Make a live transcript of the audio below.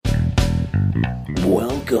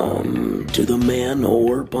Welcome to the Man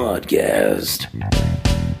Whore Podcast.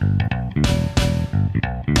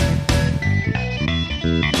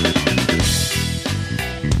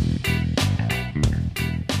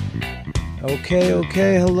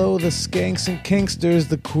 Okay, hello the skanks and kinksters,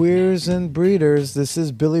 the queers and breeders. This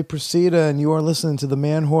is Billy Procida, and you are listening to the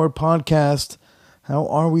Man Whore Podcast. How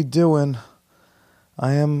are we doing?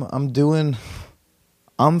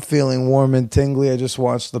 I'm feeling warm and tingly. I just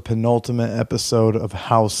watched the penultimate episode of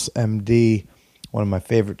House MD, one of my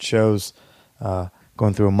favorite shows,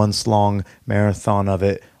 going through a months-long marathon of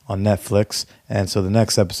it on Netflix. And so the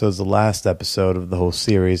next episode is the last episode of the whole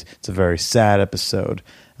series. It's a very sad episode.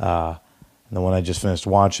 And the one I just finished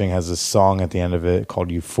watching has a song at the end of it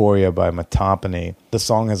called Euphoria by Metopony. The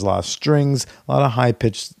song has a lot of strings, a lot of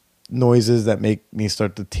high-pitched noises that make me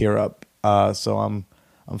start to tear up. So I'm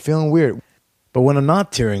feeling weird. But when I'm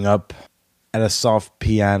not tearing up at a soft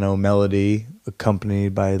piano melody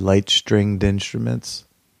accompanied by light stringed instruments,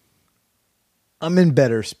 I'm in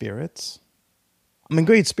better spirits. I'm in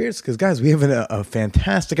great spirits because, guys, we have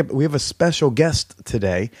we have a special guest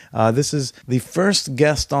today. This is the first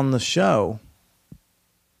guest on the show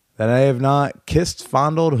that I have not kissed,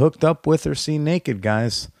 fondled, hooked up with, or seen naked,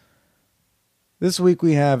 guys. This week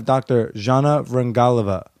we have Dr. Zhana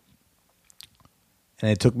Rangalova. And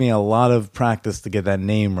it took me a lot of practice to get that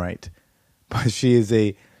name right. But she's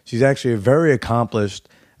actually a very accomplished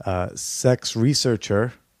sex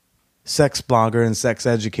researcher, sex blogger, and sex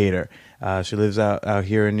educator. She lives out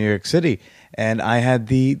here in New York City. And I had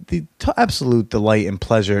the absolute delight and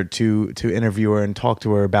pleasure to interview her and talk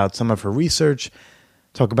to her about some of her research,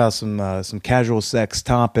 talk about some casual sex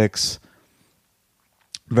topics.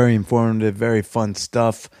 Very informative, very fun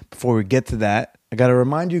stuff. Before we get to that, I got to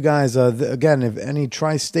remind you guys, again, if any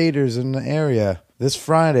tri-staters in the area, this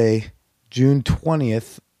Friday, June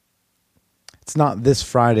 20th, it's not this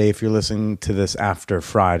Friday if you're listening to this after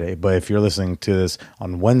Friday, but if you're listening to this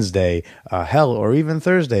on Wednesday, or even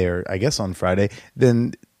Thursday, or I guess on Friday,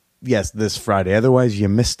 then yes, this Friday. Otherwise, you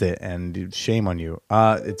missed it, and shame on you.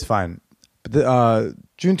 It's fine. But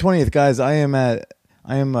June 20th, guys, I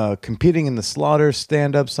am competing in the Slaughter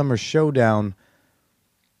Stand-Up Summer Showdown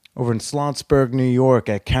over in Slotsburg, New York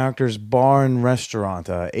at Characters Bar and Restaurant,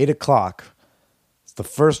 8 o'clock. It's the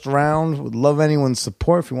first round. Would love anyone's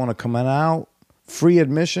support if you want to come on out. Free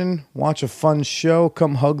admission. Watch a fun show.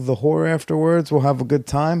 Come hug the whore afterwards. We'll have a good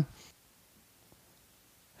time.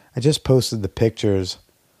 I just posted the pictures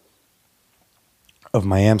of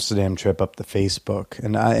my Amsterdam trip up to Facebook.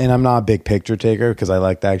 And I'm not a big picture taker because I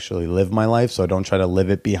like to actually live my life, so I don't try to live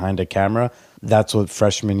it behind a camera. That's what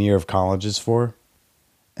freshman year of college is for.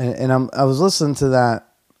 And I was listening to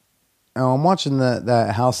that, and I'm watching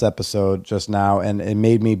that House episode just now, and it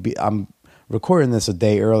made me I'm recording this a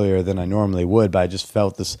day earlier than I normally would, but I just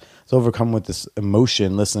felt this, I was overcome with this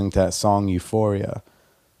emotion listening to that song Euphoria.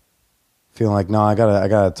 Feeling like, no, I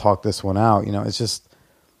gotta talk this one out. You know, it's just,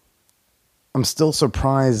 I'm still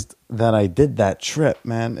surprised that I did that trip,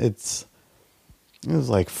 man. It was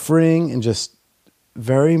like freeing and just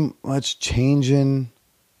very much changing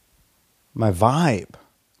my vibe.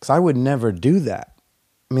 Because I would never do that.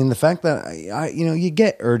 I mean, the fact that, you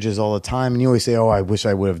get urges all the time, and you always say, oh, I wish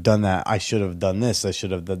I would have done that. I should have done this. I should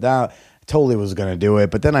have done that. I totally was going to do it.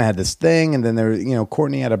 But then I had this thing, and then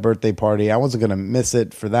Courtney had a birthday party. I wasn't going to miss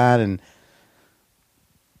it for that. And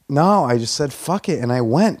no, I just said, fuck it. And I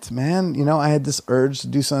went, man. I had this urge to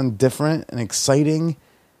do something different and exciting.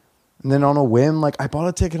 And then on a whim, I bought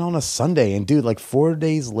a ticket on a Sunday. And dude, 4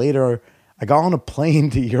 days later, I got on a plane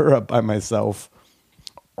to Europe by myself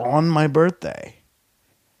on my birthday.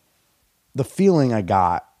 The feeling I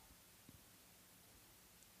got,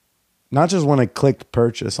 not just when I clicked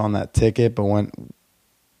purchase on that ticket, but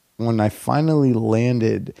when I finally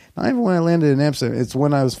landed, not even when I landed in Amsterdam, it's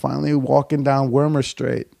when I was finally walking down Wormer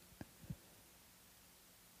Street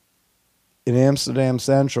in Amsterdam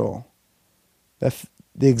Central. The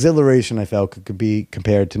exhilaration I felt could be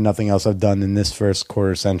compared to nothing else I've done in this first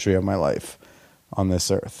quarter century of my life on this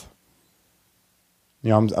earth.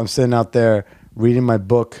 I'm sitting out there reading my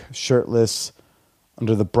book, shirtless,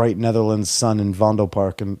 under the bright Netherlands sun in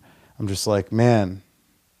Vondelpark, and I'm just like, man,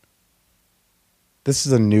 this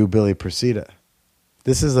is a new Billy Procida.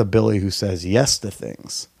 This is a Billy who says yes to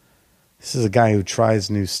things. This is a guy who tries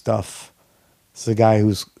new stuff. This is a guy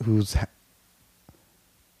who's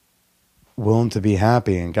willing to be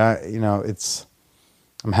happy, and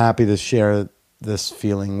I'm happy to share this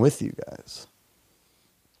feeling with you guys.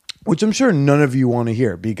 Which I'm sure none of you want to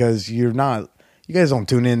hear, because you guys don't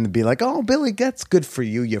tune in to be like, oh, Billy, that's good for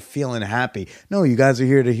you. You're feeling happy. No, you guys are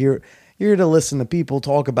here to listen to people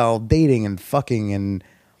talk about dating and fucking and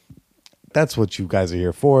That's what you guys are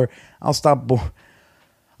here for. I'll stop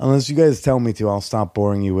unless you guys tell me to. I'll stop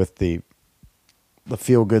boring you with the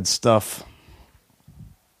feel good stuff.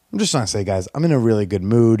 I'm just trying to say, guys, I'm in a really good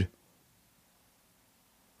mood.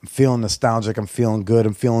 I'm feeling nostalgic. I'm feeling good.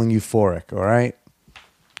 I'm feeling euphoric. All right.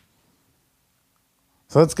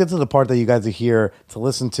 So let's get to the part that you guys are here to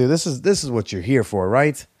listen to. This is what you're here for,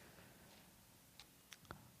 right?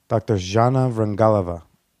 Dr. Zhana Rangalova.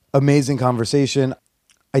 Amazing conversation.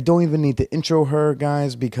 I don't even need to intro her,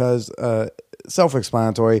 guys, because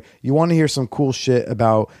self-explanatory. You want to hear some cool shit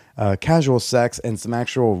about casual sex and some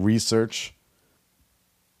actual research.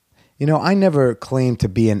 You know, I never claimed to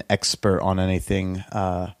be an expert on anything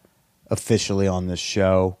officially on this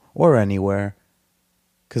show or anywhere.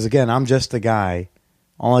 Because, again, I'm just a guy.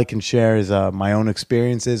 All I can share is my own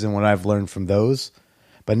experiences and what I've learned from those.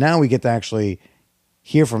 But now we get to actually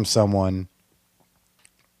hear from someone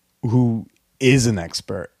who is an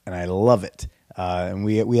expert, and I love it. And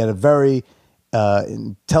we had a very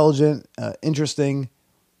intelligent, interesting,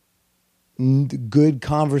 good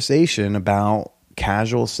conversation about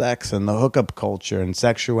casual sex and the hookup culture and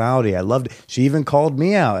sexuality. I loved it. She even called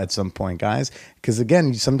me out at some point, guys, because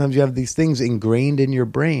again, sometimes you have these things ingrained in your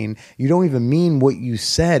brain. You don't even mean what you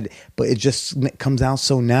said, but it just comes out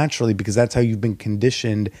so naturally because that's how you've been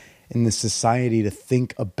conditioned in the society to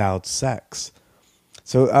think about sex.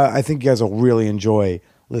 So I think you guys will really enjoy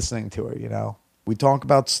listening to her, you know. We talk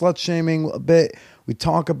about slut shaming a bit. We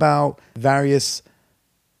talk about various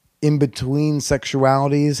in-between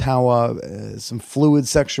sexualities, how some fluid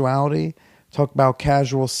sexuality. Talk about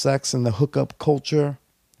casual sex and the hookup culture.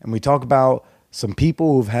 And we talk about some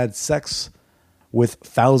people who've had sex with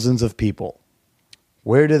thousands of people.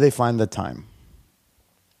 Where do they find the time?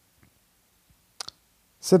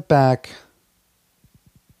 Sit back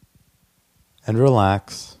and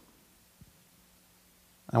relax.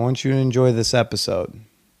 I want you to enjoy this episode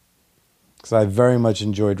because I very much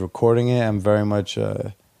enjoyed recording it. I'm very much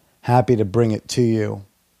happy to bring it to you.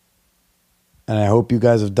 And I hope you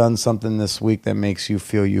guys have done something this week that makes you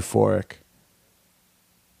feel euphoric.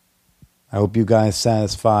 I hope you guys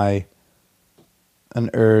satisfy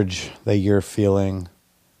an urge that you're feeling,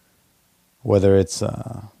 whether it's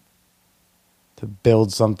to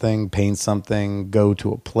build something, paint something, go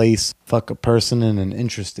to a place, fuck a person in an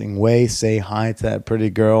interesting way, say hi to that pretty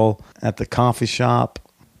girl at the coffee shop.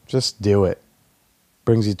 Just do it.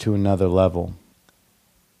 Brings you to another level.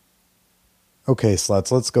 Okay,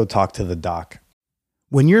 sluts, let's go talk to the doc.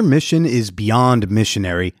 When your mission is beyond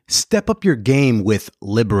missionary, step up your game with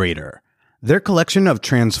Liberator. Their collection of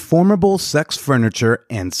transformable sex furniture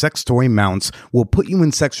and sex toy mounts will put you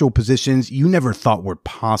in sexual positions you never thought were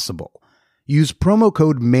possible. Use promo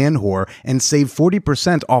code MANWHORE and save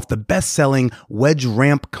 40% off the best-selling Wedge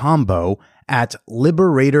Ramp Combo at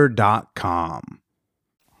Liberator.com.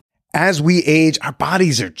 As we age, our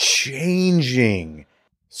bodies are changing.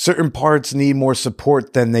 Certain parts need more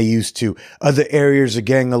support than they used to. Other areas are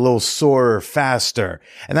getting a little sorer faster.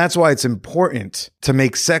 And that's why it's important to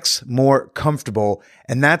make sex more comfortable.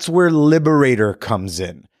 And that's where Liberator comes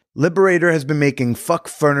in. Liberator has been making fuck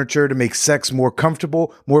furniture to make sex more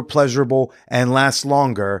comfortable, more pleasurable, and last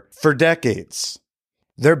longer for decades.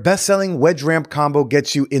 Their best-selling Wedge Ramp Combo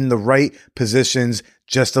gets you in the right positions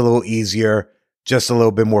just a little easier, just a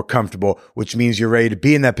little bit more comfortable, which means you're ready to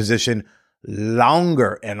be in that position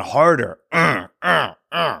longer and harder. And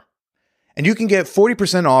you can get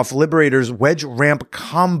 40% off Liberator's Wedge Ramp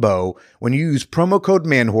Combo when you use promo code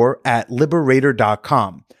MANWHORE at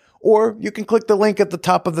Liberator.com. Or you can click the link at the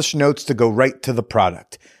top of the show notes to go right to the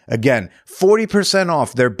product. Again, 40%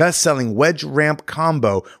 off their best-selling Wedge Ramp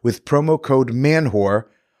Combo with promo code MANWHORE.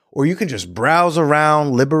 Or you can just browse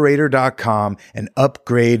around Liberator.com and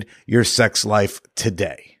upgrade your sex life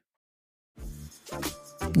today.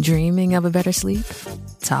 Dreaming of a better sleep?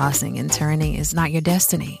 Tossing and turning is not your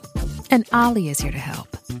destiny. And Ollie is here to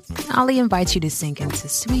help. Ollie invites you to sink into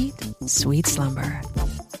sweet, sweet slumber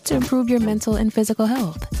to improve your mental and physical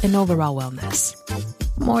health and overall wellness.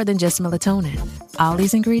 More than just melatonin,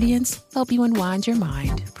 Ollie's ingredients help you unwind your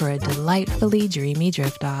mind for a delightfully dreamy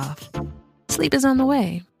drift off. Sleep is on the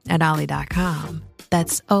way at Ollie.com.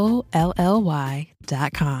 That's OLLY.com.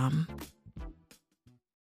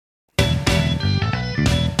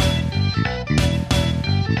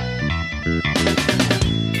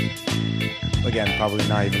 Again,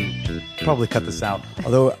 probably cut this out.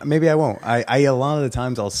 Although maybe I won't. I a lot of the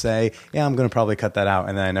times I'll say, yeah, I'm going to probably cut that out,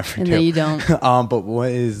 and then I never do. And then you don't. But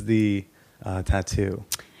what is the tattoo?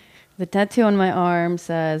 The tattoo on my arm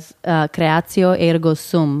says, Creatio ergo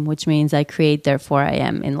sum, which means I create, therefore I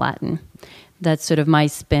am in Latin. that's sort of my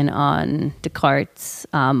spin on Descartes'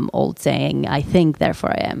 old saying, I think,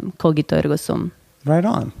 therefore I am. Cogito ergo sum. Right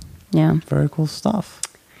on. Yeah. Very cool stuff.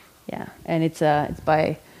 Yeah. And it's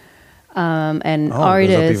by an It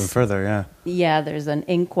artist. goes up even further, yeah. Yeah, there's an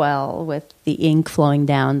inkwell with the ink flowing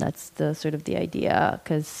down. That's the sort of the idea,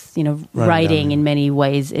 because, writing in many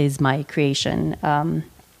ways is my creation,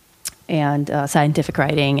 and scientific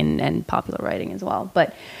writing and popular writing as well.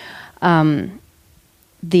 But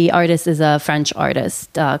the artist is a French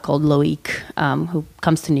artist called Loic, who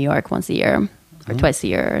comes to New York once a year or twice a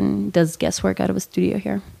year and does guest work out of a studio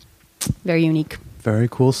here. Very unique. Very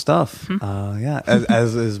cool stuff. Yeah,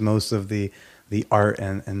 as is most of the art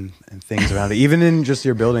and things around it. Even in just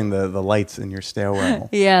your building, the lights in your stairwell.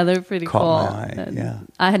 Yeah, they're pretty caught cool. my eye. Yeah.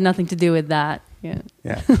 I had nothing to do with that. Yeah.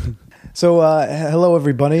 Yeah. So, hello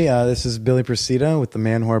everybody. This is Billy Presida with the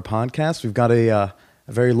Man Whore Podcast. We've got a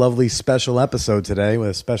very lovely special episode today with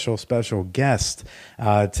a special guest.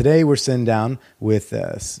 Today we're sitting down with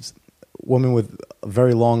a woman with a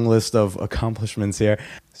very long list of accomplishments here.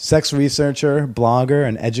 Sex researcher, blogger,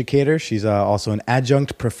 and educator. She's also an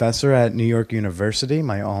adjunct professor at New York University,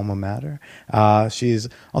 my alma mater. She's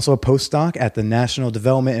also a postdoc at the National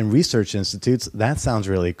Development and Research Institutes. That sounds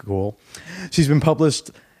really cool. She's been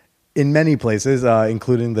published in many places,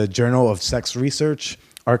 including the Journal of Sex Research,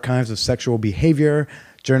 Archives of Sexual Behavior,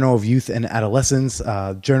 Journal of Youth and Adolescence,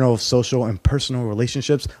 Journal of Social and Personal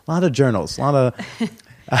Relationships. A lot of journals, a lot of...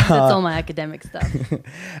 That's all my academic stuff.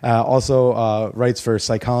 Also writes for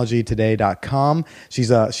psychologytoday.com.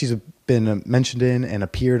 She's been mentioned in and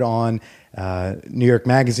appeared on New York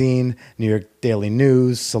Magazine, New York Daily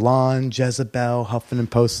News, Salon, Jezebel, Huffington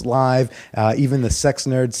Post Live, even the Sex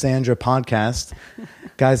Nerd Sandra podcast.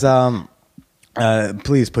 Guys,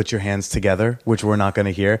 please put your hands together, which we're not going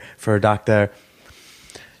to hear, for Dr.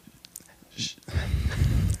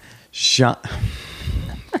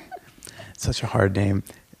 Such a hard name.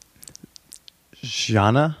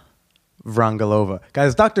 Zhana Vrangalova.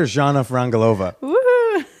 Guys, Dr. Zhana Vrangalova.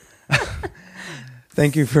 Woohoo!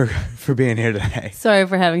 Thank you for being here today. Sorry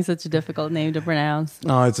for having such a difficult name to pronounce.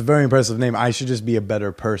 Oh, it's a very impressive name. I should just be a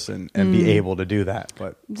better person and be able to do that.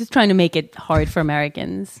 But just trying to make it hard for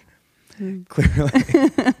Americans. Clearly.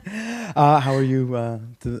 How are you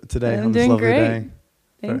today? I'm on this doing lovely great. Day?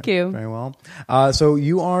 Thank you. Very well. So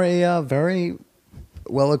you are a very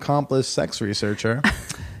well-accomplished sex researcher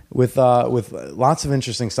with lots of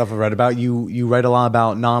interesting stuff I've read about. You write a lot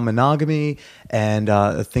about non-monogamy and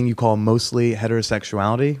a thing you call mostly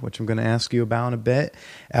heterosexuality, which I'm going to ask you about in a bit.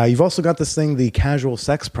 You've also got this thing, the Casual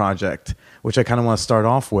Sex Project, which I kind of want to start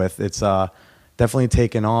off with. It's definitely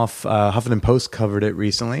taken off. Huffington Post covered it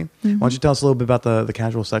recently. Why don't you tell us a little bit about the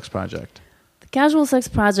Casual Sex Project? The Casual Sex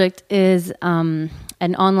Project is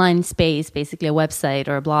an online space, basically a website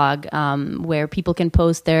or a blog, where people can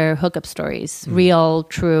post their hookup stories, real,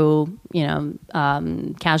 true,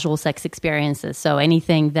 casual sex experiences. So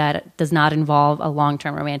anything that does not involve a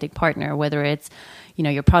long-term romantic partner, whether it's,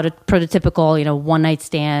 your prototypical, one-night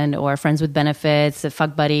stand or friends with benefits,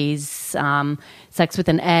 fuck buddies, sex with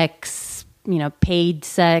an ex, paid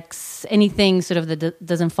sex, anything sort of that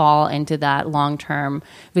doesn't fall into that long-term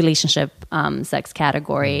relationship sex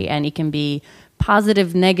category. And it can be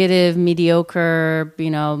positive, negative, mediocre,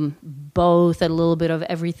 both, a little bit of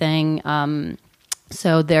everything.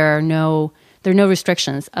 So there are no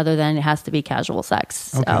restrictions other than it has to be casual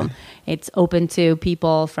sex. Okay. It's open to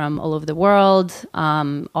people from all over the world,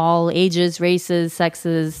 all ages, races,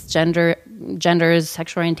 sexes, genders,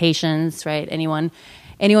 sexual orientations, right? Anyone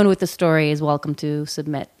with a story is welcome to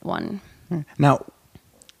submit one. Now,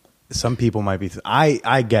 some people might be...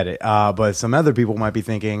 I get it, but some other people might be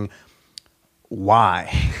thinking, why?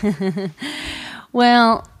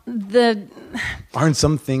 Well, aren't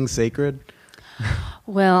some things sacred?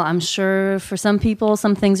 Well, I'm sure for some people,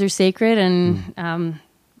 some things are sacred, and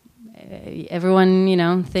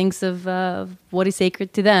everyone, thinks of what is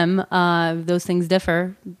sacred to them. Those things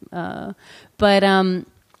differ, but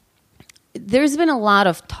there's been a lot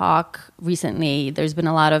of talk recently. There's been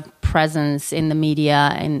a lot of presence in the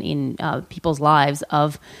media and in people's lives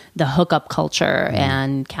of the hookup culture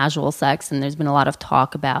and casual sex. And there's been a lot of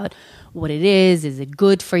talk about what it is. Is it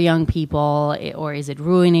good for young people, or is it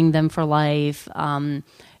ruining them for life? How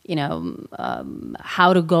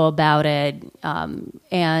to go about it.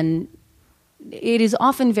 And it is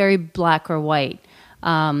often very black or white.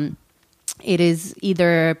 it is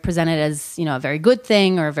either presented as, a very good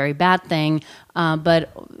thing or a very bad thing,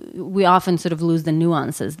 but we often sort of lose the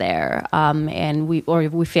nuances there, and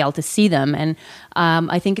we fail to see them. And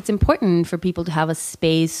I think it's important for people to have a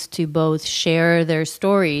space to both share their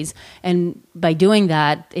stories, and by doing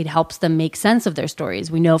that, it helps them make sense of their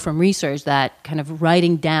stories. We know from research that kind of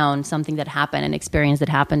writing down something that happened, an experience that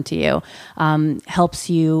happened to you, helps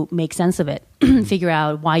you make sense of it, figure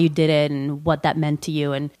out why you did it and what that meant to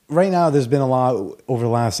you. And right now, there's been a lot over the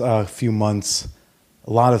last few months,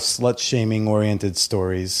 a lot of slut-shaming oriented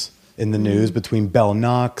stories in the news between Belle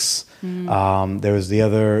Knox. There was the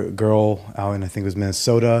other girl out in, I think it was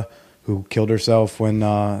Minnesota, who killed herself when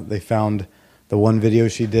they found the one video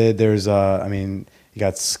she did. There's, you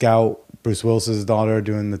got Scout, Bruce Willis's daughter,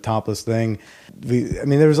 doing the topless thing.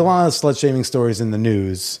 There was a lot of slut-shaming stories in the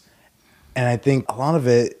news. And I think a lot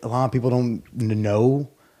of people don't know.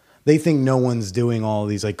 They think no one's doing all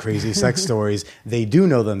these like crazy sex stories. They do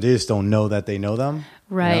know them. They just don't know that they know them.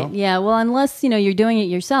 Right. Yeah. Well, unless, you're doing it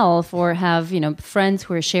yourself or have, friends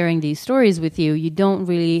who are sharing these stories with you, you don't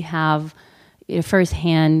really have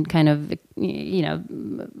firsthand kind of,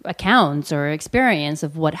 accounts or experience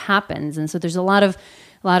of what happens. And so there's a lot of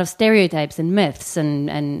stereotypes and myths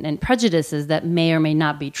and prejudices that may or may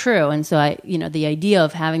not be true. And so the idea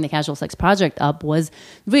of having the Casual Sex Project up was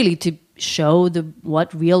really to show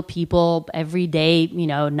what real people every day,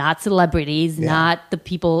 not celebrities, not the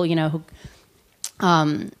people, who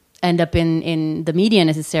end up in the media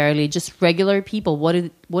necessarily, just regular people. What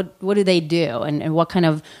do they do, and what kind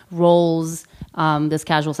of roles does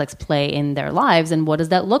casual sex play in their lives, and what does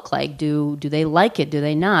that look like? Do they like it? Do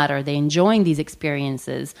they not? Are they enjoying these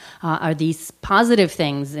experiences? Are these positive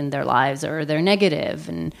things in their lives, or are they negative?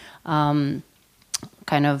 And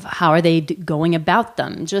kind of how are they going about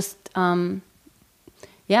them? Just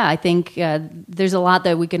I think there's a lot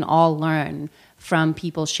that we can all learn from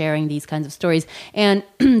people sharing these kinds of stories. And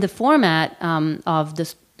the format of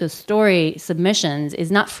the story submissions is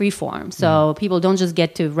not free form. So people don't just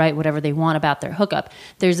get to write whatever they want about their hookup.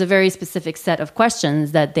 There's a very specific set of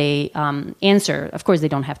questions that they answer. Of course, they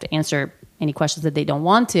don't have to answer any questions that they don't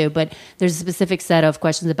want to, but there's a specific set of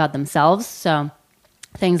questions about themselves. So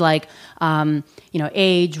things like,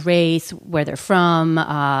 age, race, where they're from,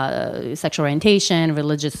 sexual orientation,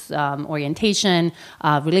 religious orientation,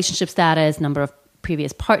 relationship status, number of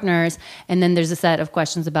previous partners. And then there's a set of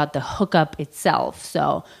questions about the hookup itself.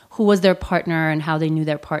 So who was their partner and how they knew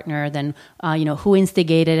their partner, then, who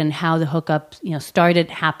instigated and how the hookup,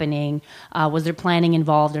 started happening, was there planning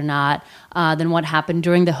involved or not, then what happened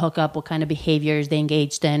during the hookup, what kind of behaviors they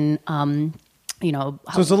engaged in, So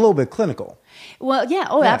it's a little bit clinical. Well, yeah.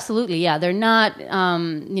 Oh, yeah. Absolutely. Yeah. They're not,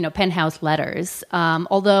 penthouse letters.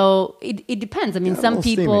 Although it depends. I mean, some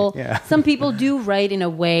people do write in a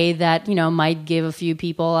way that, might give a few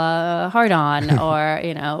people a hard on or,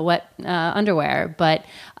 wet underwear. But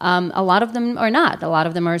a lot of them are not. A lot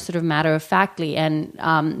of them are sort of matter of factly.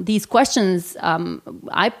 And these questions,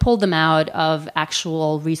 I pulled them out of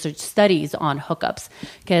actual research studies on hookups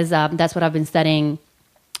because that's what I've been studying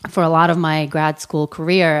for a lot of my grad school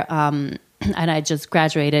career. And I just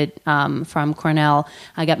graduated from Cornell.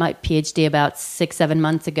 I got my PhD about 6-7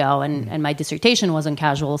 months ago, and my dissertation was on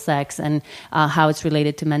casual sex and how it's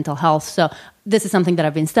related to mental health. So this is something that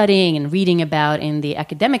I've been studying and reading about in the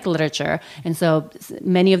academic literature. And so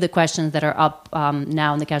many of the questions that are up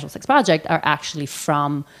now in the Casual Sex Project are actually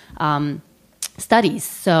from studies.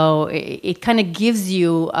 So it kind of gives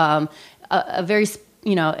you a very,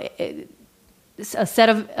 a set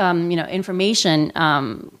of, information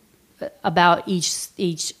about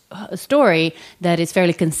each story that is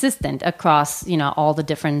fairly consistent across, all the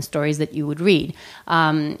different stories that you would read.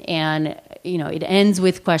 And, it ends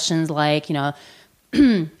with questions like, did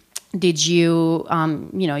you,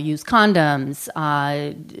 use condoms?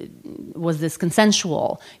 Was this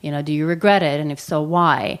consensual? Do you regret it? And if so,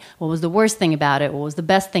 why? What was the worst thing about it? What was the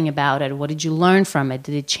best thing about it? What did you learn from it?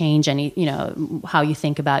 Did it change any, how you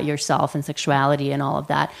think about yourself and sexuality and all of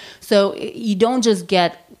that? So you don't just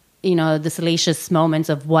get, the salacious moments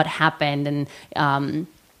of what happened and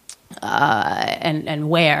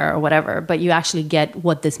where or whatever, but you actually get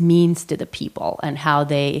what this means to the people and how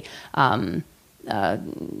they have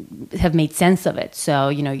made sense of it.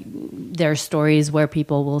 So, there are stories where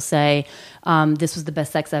people will say, this was the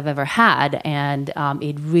best sex I've ever had. And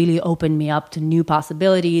it really opened me up to new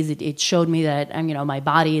possibilities. It showed me that, my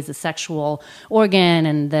body is a sexual organ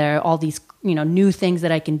and there are all these, new things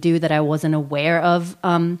that I can do that I wasn't aware of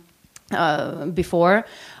before.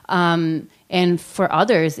 And for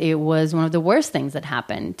others, it was one of the worst things that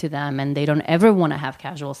happened to them, and they don't ever want to have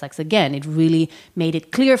casual sex again. It really made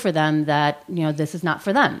it clear for them that, this is not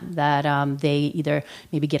for them, that they either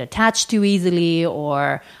maybe get attached too easily,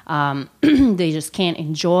 or they just can't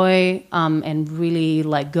enjoy and really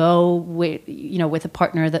let go with, with a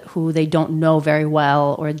partner who they don't know very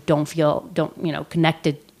well, or don't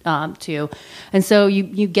connected to. And so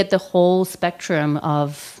you get the whole spectrum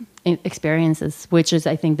of experiences, which is,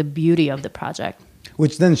 I think, the beauty of the project.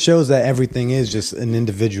 Which then shows that everything is just an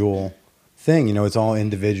individual thing. It's all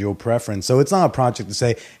individual preference. So it's not a project to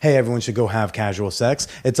say, hey, everyone should go have casual sex.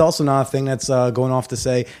 It's also not a thing that's going off to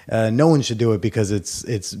say no one should do it, because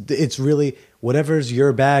it's really whatever's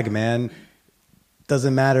your bag, man.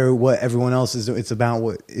 Doesn't matter what everyone else is doing. It's about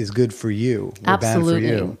what is good for you. Absolutely.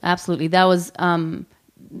 Bad for you. Absolutely.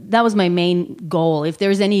 That was my main goal. If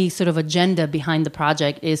there's any sort of agenda behind the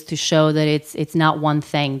project, is to show that it's not one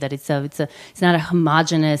thing, that it's not a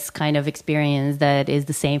homogenous kind of experience that is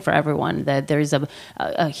the same for everyone, that there's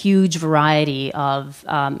a huge variety of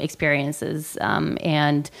experiences.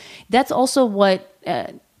 And that's also what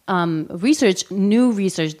new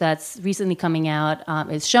research that's recently coming out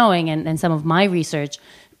is showing, and some of my research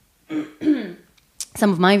has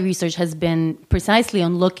been precisely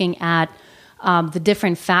on looking at the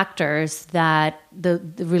different factors that the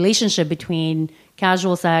relationship between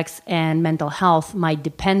casual sex and mental health might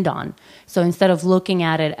depend on. So instead of looking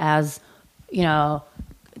at it as,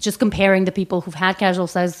 just comparing the people who've had casual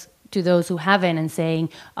sex to those who haven't, and saying,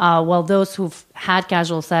 well, those who've had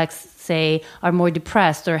casual sex, say, are more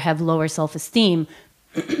depressed or have lower self-esteem,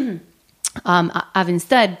 I've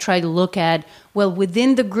instead tried to look at, well,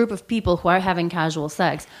 within the group of people who are having casual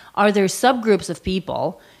sex, are there subgroups of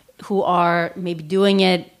people who are maybe doing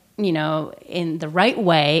it, in the right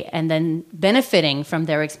way and then benefiting from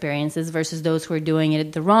their experiences, versus those who are doing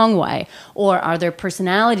it the wrong way? Or are there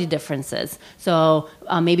personality differences? So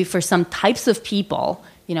maybe for some types of people,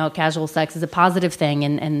 casual sex is a positive thing,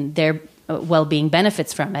 and their well-being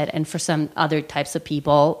benefits from it. And for some other types of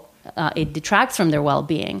people, it detracts from their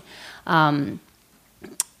well-being. And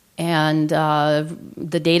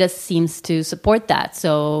the data seems to support that.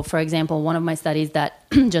 So, for example, one of my studies that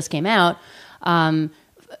just came out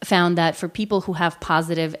found that for people who have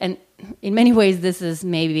positive, and in many ways this is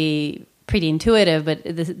maybe pretty intuitive, but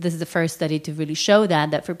this is the first study to really show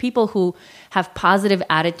that for people who have positive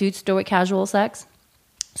attitudes toward casual sex,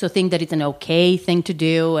 so think that it's an okay thing to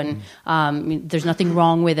do, and there's nothing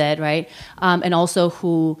wrong with it, right? And also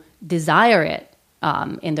who desire it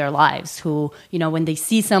in their lives, who, when they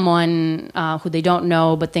see someone who they don't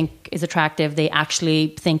know but think is attractive, they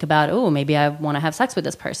actually think about, oh, maybe I want to have sex with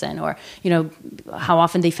this person. Or, how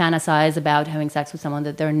often they fantasize about having sex with someone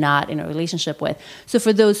that they're not in a relationship with. So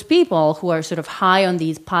for those people who are sort of high on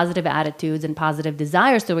these positive attitudes and positive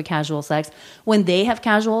desires toward casual sex, when they have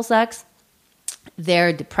casual sex,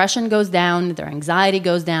 their depression goes down, their anxiety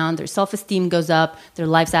goes down, their self-esteem goes up, their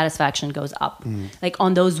life satisfaction goes up. Like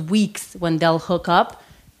on those weeks when they'll hook up,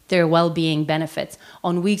 their well-being benefits.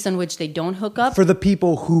 On weeks on which they don't hook up. For the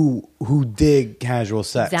people who dig casual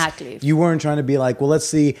sex. Exactly. You weren't trying to be like, well, let's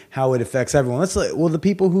see how it affects everyone. The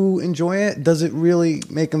people who enjoy it, does it really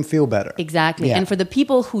make them feel better? Exactly. Yeah. And for the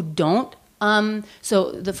people who don't,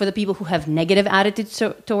 for the people who have negative attitudes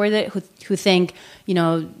toward it, who think,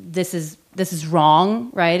 this is wrong,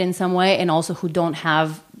 right, in some way, and also who don't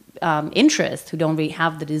have interest, who don't really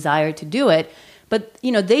have the desire to do it, but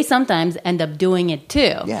they sometimes end up doing it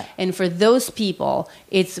too. Yeah. And for those people,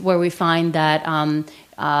 it's where we find that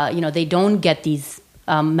they don't get these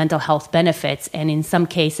mental health benefits, and in some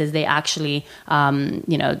cases they actually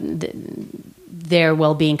their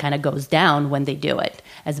well-being kind of goes down when they do it,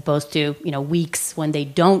 as opposed to weeks when they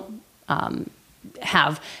don't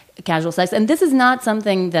have casual sex. And this is not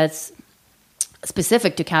something that's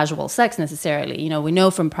specific to casual sex necessarily. We know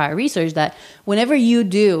from prior research that whenever you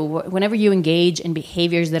engage in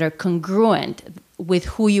behaviors that are congruent with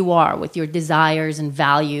who you are, with your desires and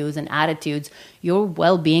values and attitudes, your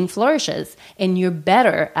well-being flourishes, and you're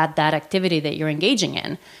better at that activity that you're engaging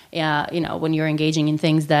in. When you're engaging in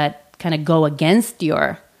things that kind of go against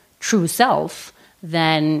your true self,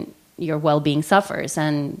 then your well-being suffers.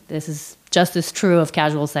 And this is just as true of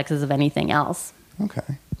casual sex as of anything else.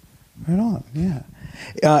 Okay. Right on, yeah.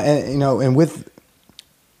 And with,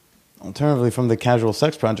 alternatively from the Casual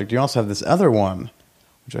Sex Project, you also have this other one,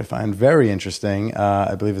 which I find very interesting.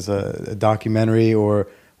 I believe it's a documentary or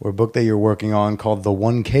a book that you're working on called The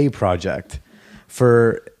 1K Project.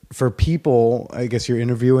 For people, I guess you're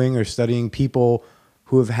interviewing or studying people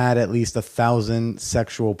who have had at least 1,000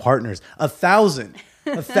 sexual partners. 1,000!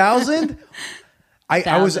 1,000?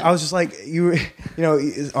 I was just like,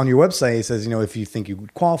 on your website it says, if you think you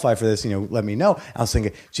would qualify for this, let me know. I was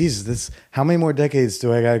thinking, Jesus, how many more decades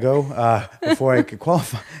do I gotta go before I could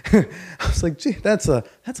qualify? I was like, gee, that's a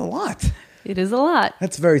lot. It is a lot.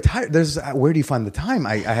 That's very tired. Where do you find the time?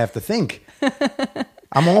 I have to think.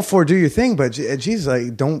 I'm all for do your thing, but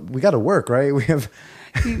Jesus, we got to work, right? We have.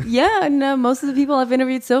 Yeah, no, most of the people I've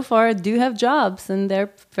interviewed so far do have jobs, and they're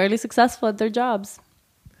fairly successful at their jobs.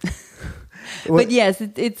 But yes,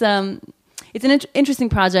 it's an interesting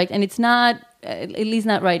project, and it's not, at least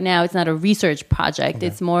not right now, it's not a research project. Okay.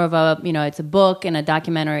 It's more of it's a book and a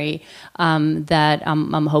documentary that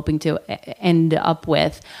I'm hoping to end up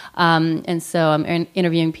with. And so I'm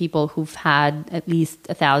interviewing people who've had at least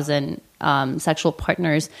 1,000 sexual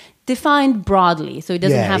partners, defined broadly. So it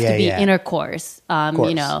doesn't have to be intercourse.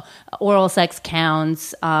 Oral sex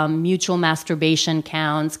counts, mutual masturbation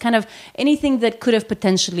counts, kind of anything that could have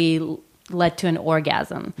potentially led to an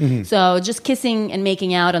orgasm. Mm-hmm. So just kissing and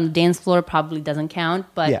making out on the dance floor probably doesn't count,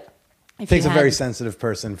 but it takes a very sensitive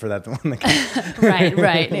person for that one to count.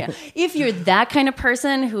 Right. Yeah. If you're that kind of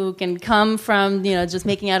person who can come from, just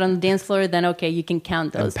making out on the dance floor, then okay, you can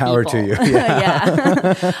count those power people. To you.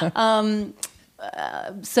 Yeah.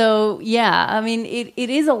 It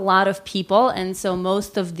is a lot of people, and so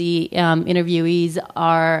most of the interviewees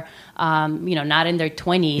are, not in their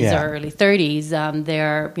 20s or early 30s.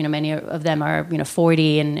 They're, many of them are,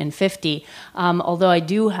 40 and 50. Although I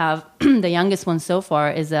do have the youngest one so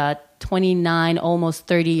far is a 29, almost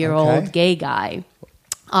 30-year-old gay guy.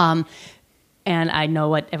 And I know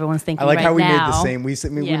what everyone's thinking right now. I like how we made the same.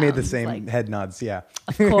 We made the same head nods. Yeah.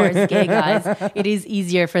 Of course, gay guys. It is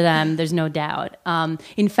easier for them. There's no doubt.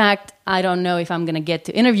 In fact, I don't know if I'm going to get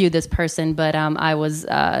to interview this person, but I was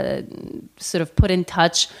sort of put in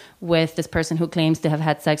touch with this person who claims to have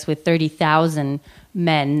had sex with 30,000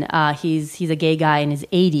 men. He's a gay guy in his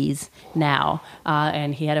 80s now,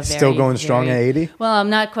 and he had a still going strong at 80. Well, I'm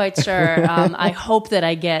not quite sure. I hope that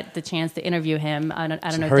I get the chance to interview him. I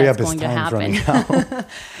don't know if that's going to happen.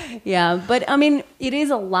 Yeah, but I mean, it is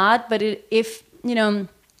a lot. But if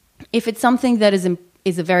it's something that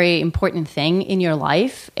is a very important thing in your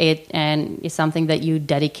life, and is something that you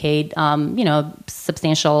dedicate,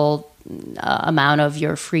 substantial amount of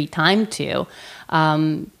your free time to.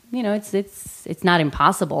 It's not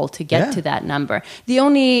impossible to get to that number. The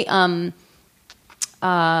only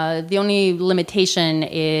limitation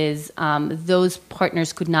is those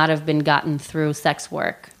partners could not have been gotten through sex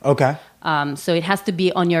work. Okay. So it has to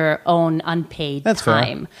be on your own unpaid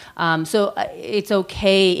time. So it's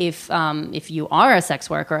okay if you are a sex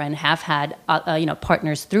worker and have had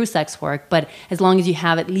partners through sex work, but as long as you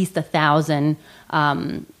have at least 1,000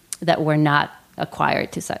 that were not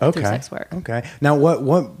acquired through sex work. Okay. Now,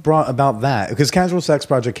 what brought about that? Because Casual Sex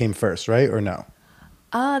Project came first, right? Or no?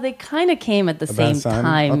 They kind of came at the same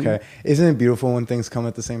time. Okay. Isn't it beautiful when things come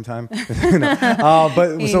at the same time?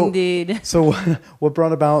 Indeed. So what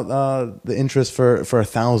brought about the interest for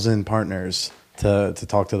 1,000 partners to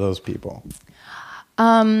talk to those people?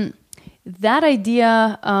 That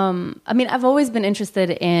idea, I've always been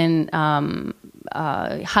interested in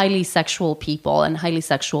highly sexual people and highly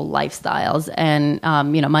sexual lifestyles. And,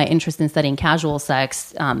 my interest in studying casual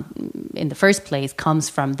sex in the first place comes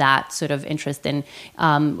from that sort of interest in,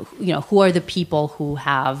 who are the people who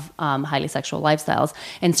have highly sexual lifestyles.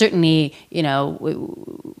 And certainly,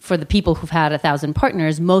 for the people who've had 1,000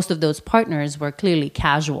 partners, most of those partners were clearly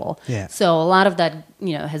casual. Yeah. So a lot of that,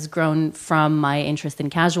 has grown from my interest in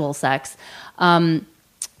casual sex.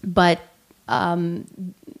 But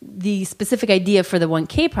the specific idea for the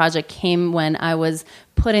 1K project came when I was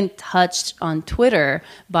put in touch on Twitter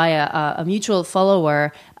by a mutual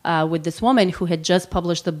follower with this woman who had just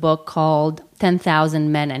published a book called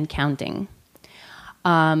 10,000 Men and Counting.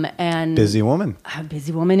 And busy woman. A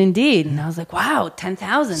busy woman indeed. And I was like, wow,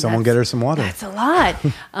 10,000. Someone get her some water. That's a lot.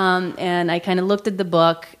 And I kind of looked at the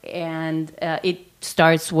book, and it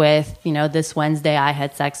starts with, this Wednesday I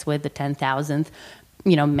had sex with the 10,000th,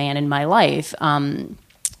 man in my life,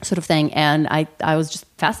 sort of thing. And I was just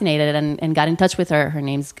fascinated and got in touch with her. Her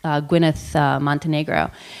name's Gwyneth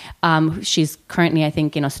Montenegro. She's currently, I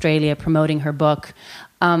think, in Australia promoting her book.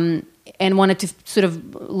 And wanted to sort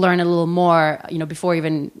of learn a little more, before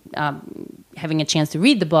even having a chance to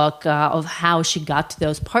read the book, of how she got to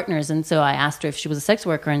those partners. And so I asked her if she was a sex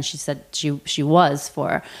worker, and she said she was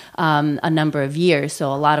for a number of years.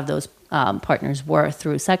 So a lot of those partners were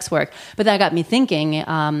through sex work. But that got me thinking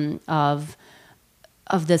of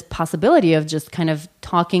this possibility of just kind of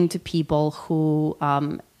talking to people who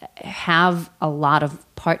have a lot of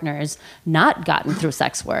partners not gotten through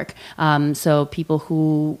sex work. So people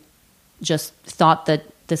who just thought that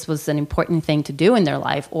this was an important thing to do in their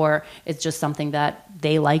life, or it's just something that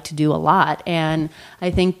they like to do a lot. And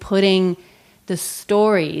I think putting the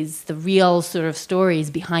stories, the real sort of stories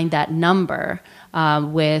behind that number,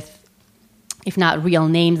 with, if not real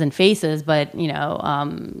names and faces, but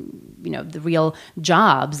the real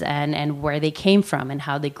jobs and where they came from and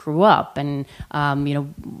how they grew up, and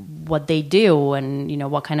what they do,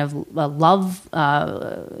 and what kind of love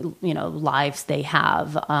lives they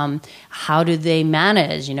have. How do they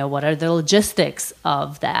manage? What are the logistics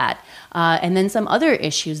of that? And then some other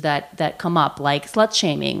issues that come up, like slut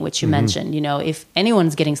shaming, which you mentioned. If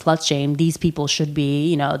anyone's getting slut shamed, these people should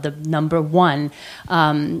be, the number one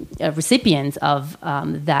recipients of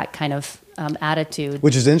that kind of attitude.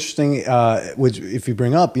 Which is interesting. Which, if you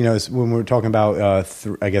bring up, when we're talking about,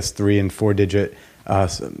 3 and 4 digit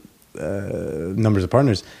numbers of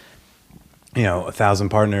partners. 1,000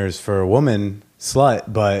 partners for a woman,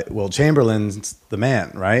 slut, but Will Chamberlain's the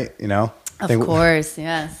man, right? Of course,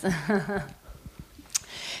 yes.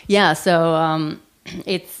 Yeah, so I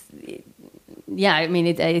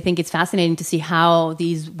think it's fascinating to see how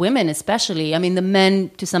these women, especially, the men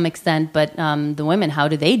to some extent, but the women, how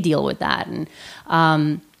do they deal with that?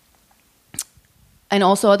 And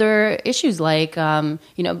also other issues like, on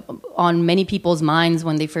many people's minds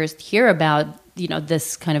when they first hear about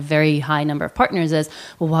this kind of very high number of partners is,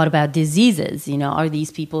 well, what about diseases? Are these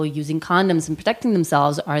people using condoms and protecting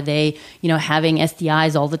themselves? Are they, having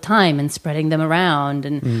STIs all the time and spreading them around?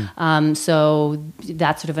 And so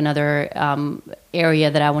that's sort of another area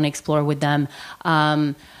that I want to explore with them.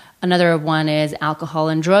 Another one is alcohol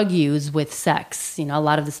and drug use with sex. A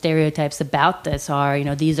lot of the stereotypes about this are,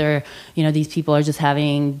 these people are just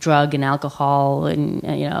having drug and alcohol and,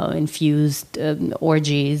 infused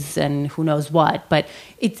orgies and who knows what. But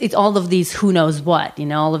it's all of these who knows what,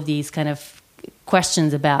 all of these kind of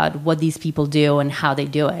questions about what these people do and how they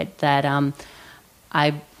do it that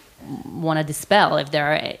I want to dispel.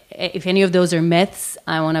 If any of those are myths,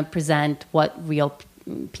 I want to present what real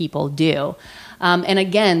people do. And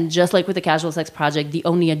again, just like with the Casual Sex Project, the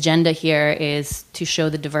only agenda here is to show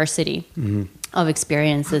the diversity of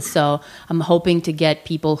experiences. So I'm hoping to get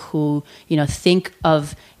people who, think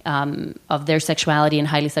of their sexuality and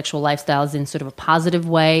highly sexual lifestyles in sort of a positive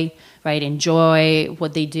way, right? Enjoy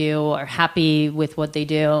what they do, are happy with what they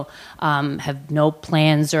do, have no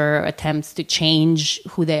plans or attempts to change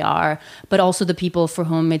who they are, but also the people for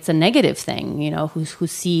whom it's a negative thing, who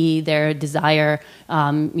see their desire,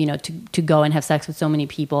 to go and have sex with so many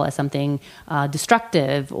people as something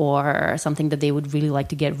destructive or something that they would really like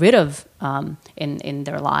to get rid of in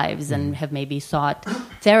their lives, and have maybe sought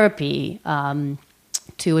therapy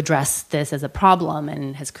to address this as a problem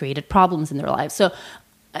and has created problems in their lives. So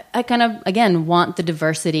I kind of, again, want the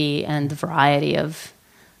diversity and the variety of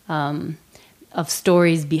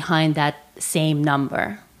stories behind that same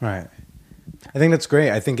number. Right. I think that's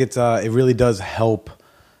great. I think it really does help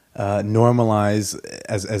normalize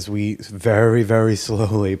as we very, very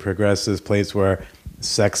slowly progress to this place where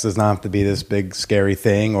sex does not have to be this big, scary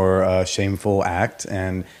thing or a shameful act.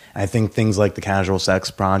 And I think things like the Casual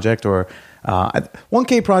Sex Project or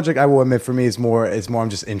 1K Project, I will admit, for me is more I'm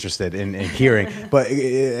just interested in hearing, but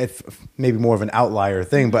it's maybe more of an outlier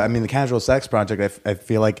thing. But the Casual Sex Project, I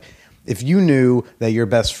feel like if you knew that your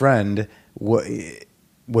best friend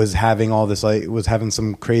was having all this, like was having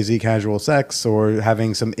some crazy casual sex or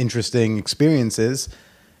having some interesting experiences,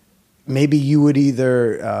 maybe you would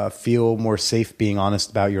either feel more safe being honest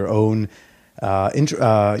about your own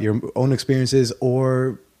experiences,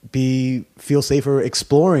 or feel safer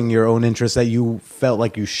exploring your own interests that you felt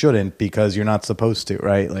like you shouldn't because you're not supposed to,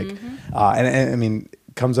 right? Like, and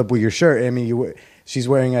comes up with your shirt. She's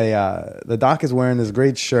wearing the doc is wearing this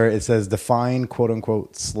great shirt. It says "Define quote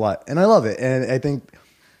unquote slut," and I love it. And I think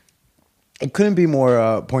it couldn't be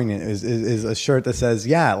more poignant. Is a shirt that says,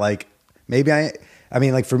 yeah, like maybe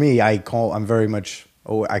like for me, I call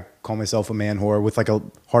myself a man whore with like a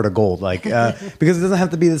heart of gold, like because it doesn't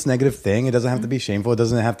have to be this negative thing. It doesn't have to be shameful. It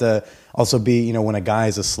doesn't have to also be, when a guy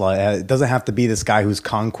is a slut, it doesn't have to be this guy who's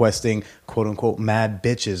conquesting quote unquote mad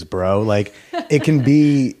bitches, bro. Like it can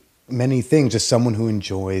be many things, just someone who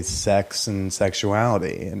enjoys sex and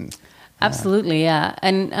sexuality. And absolutely, yeah.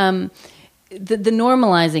 And the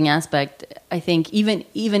normalizing aspect, I think, even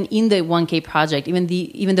in the 1K Project,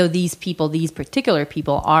 even though these particular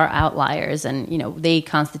people are outliers, and they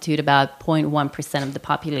constitute about 0.1% of the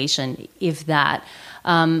population, if that.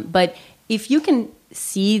 But if you can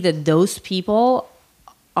see that those people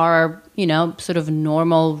are, sort of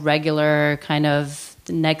normal, regular kind of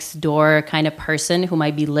next door kind of person who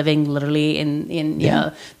might be living literally in you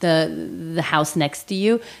know, the house next to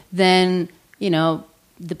you, then, you know,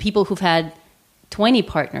 the people who've had 20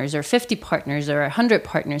 partners or 50 partners or 100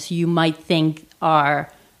 partners who you might think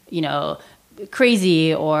are, you know,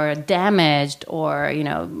 crazy or damaged or, you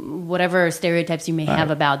know, whatever stereotypes you may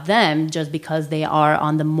have about them, just because they are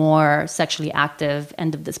on the more sexually active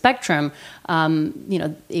end of the spectrum, you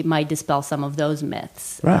know, it might dispel some of those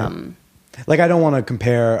myths. Right. Like, I don't want to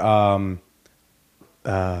compare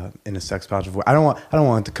in a sex positive way. I don't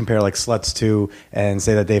want to compare like sluts to and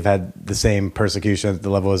say that they've had the same persecution at the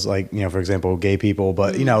level as, like, you know, for example, gay people.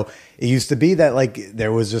 But you know, it used to be that, like,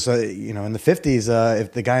 there was just a, you know, in the 50s,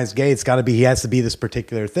 if the guy's gay, he has to be this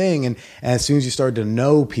particular thing. And as soon as you started to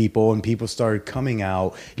know people and people started coming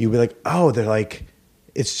out, you'd be like, oh, they're like,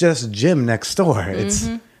 it's just Jim next door.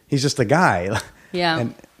 He's just a guy. Yeah.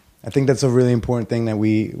 And I think that's a really important thing that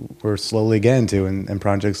we're slowly getting to, and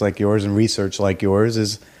projects like yours and research like yours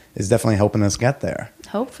is definitely helping us get there.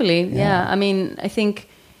 Hopefully, yeah. I mean, I think,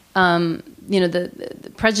 you know,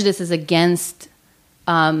 the prejudice is against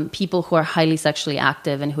people who are highly sexually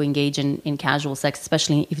active and who engage in casual sex,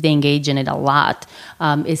 especially if they engage in it a lot,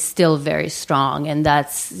 is still very strong. And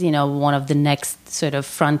that's, you know, one of the next sort of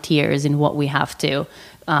frontiers in what we have to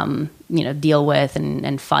you know, deal with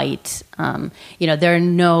and fight. You know, there are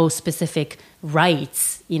no specific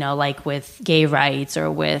rights, you know, like with gay rights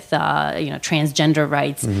or with, you know, transgender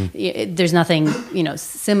rights. There's nothing, you know,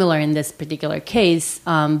 similar in this particular case.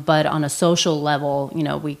 But on a social level, you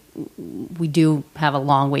know, we do have a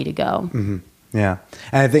long way to go. Yeah.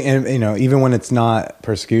 And I think, and, you know, even when it's not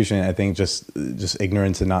persecution, I think just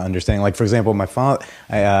ignorance and not understanding. Like, for example, my father,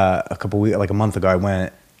 like a month ago,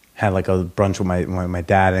 I had like a brunch with my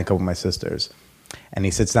dad and a couple of my sisters, and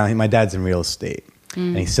he sits down. My dad's in real estate,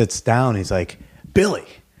 and he sits down. He's like, "Billy,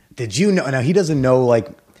 did you know?" Now he doesn't know. Like,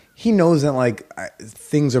 he knows that like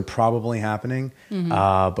things are probably happening,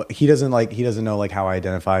 but he doesn't know like how I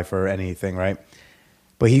identify for anything, right?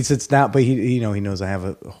 But he sits down. But he knows I have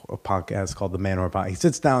a podcast called The Man or Podcast. He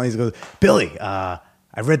sits down. And he goes, "Billy, I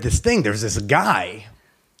read this thing. There's this guy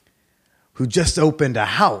who just opened a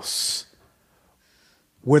house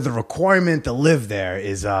where the requirement to live there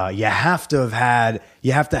is you have to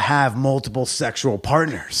have multiple sexual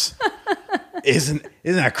partners." Isn't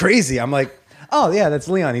that crazy? I'm like, oh yeah, that's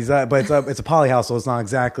Leon. He's but it's a poly house, so it's not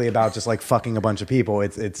exactly about just like fucking a bunch of people.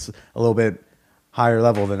 It's a little bit higher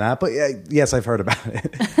level than that. But yes, I've heard about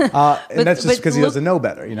it. And that's just because he doesn't know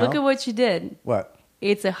better. You know. Look at what you did. What?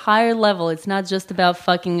 It's a higher level. It's not just about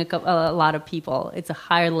fucking a lot of people. It's a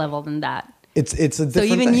higher level than that. It's a different So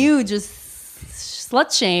even thing. you just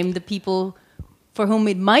slut shame the people for whom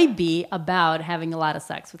it might be about having a lot of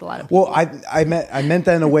sex with a lot of people. Well, I meant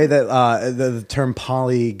that in a way that the term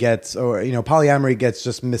poly gets, or, you know, polyamory gets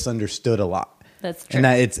just misunderstood a lot. That's true. And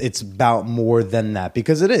that it's about more than that,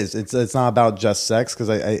 because it is. It's not about just sex, because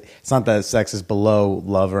it's not that sex is below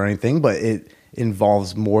love or anything, but it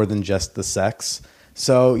involves more than just the sex.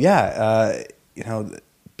 So yeah, you know,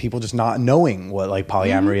 people just not knowing what like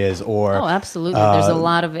polyamory is, or absolutely, there's a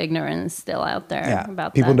lot of ignorance still out there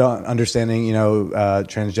about people that. don't understanding, you know,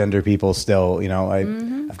 transgender people still, you know,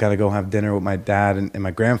 I've got to go have dinner with my dad and my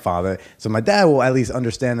grandfather, so my dad will at least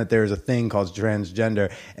understand that there's a thing called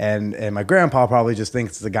transgender, and my grandpa probably just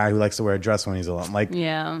thinks it's the guy who likes to wear a dress when he's alone. Like,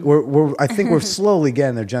 I think we're slowly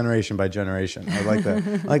getting there, generation by generation. I like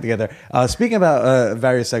to get there. Speaking about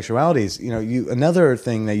various sexualities, you know, another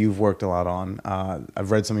thing that you've worked a lot on, I've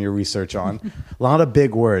read some of your research on, a lot of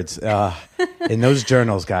big words in those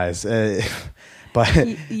journals, guys. But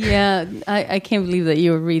yeah, I can't believe that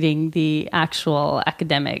you were reading the actual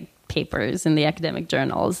academic papers in the academic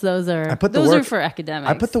journals. Those are for academics.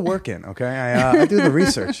 I put the work in. Okay, I do the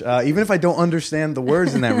research. Even if I don't understand the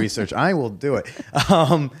words in that research, I will do it.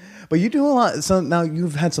 But you do a lot. So now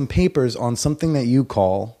you've had some papers on something that you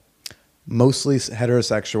call mostly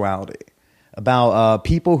heterosexuality, about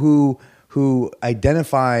people who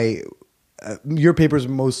identify. Your paper's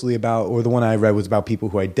mostly about, or the one I read was about people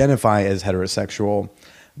who identify as heterosexual,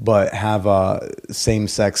 but have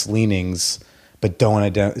same-sex leanings, but don't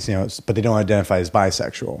but they don't identify as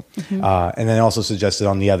bisexual. And then also suggested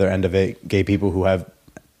on the other end of it, gay people who have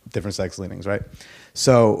different sex leanings, right?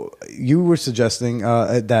 So you were suggesting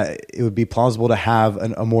that it would be plausible to have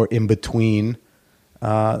a more in-between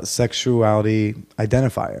sexuality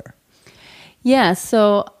identifier. Yeah.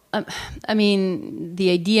 So. I mean, the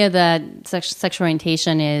idea that sexual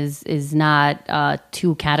orientation is not a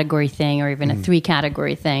 2-category thing or even a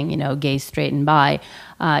 3-category thing, you know, gay, straight, and bi,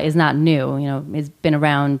 is not new. You know, it's been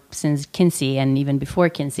around since Kinsey and even before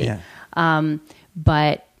Kinsey. Yeah.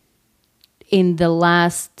 But in the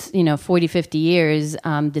last 40, 50 years,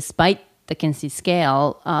 despite the Kinsey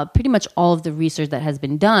scale, pretty much all of the research that has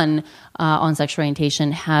been done on sexual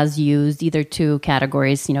orientation has used either 2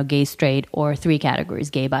 categories, gay, straight, or 3 categories,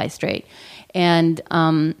 gay, bi, straight. And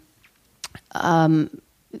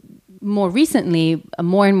more recently,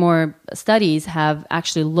 more and more studies have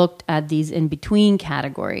actually looked at these in-between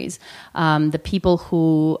categories. The people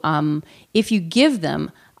who, if you give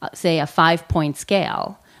them, say, a 5-point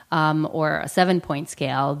scale, or a 7-point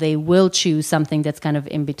scale, they will choose something that's kind of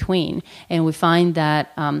in between. And we find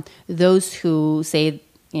that those who say,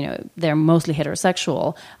 they're mostly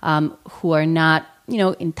heterosexual, who are not,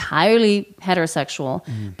 entirely heterosexual,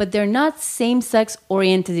 but they're not same-sex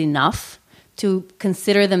oriented enough to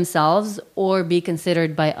consider themselves or be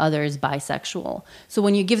considered by others bisexual. So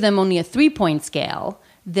when you give them only a 3-point scale,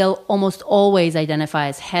 they'll almost always identify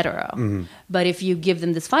as hetero. But if you give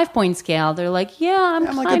them this 5-point scale, they're like, yeah,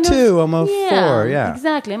 I'm like a 2, I'm a 4, yeah.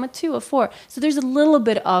 Exactly, I'm a 2, a 4. So there's a little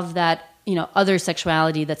bit of that, other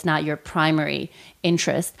sexuality that's not your primary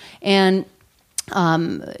interest. And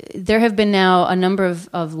there have been now a number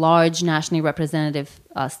of large nationally representative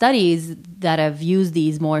studies that have used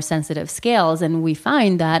these more sensitive scales, and we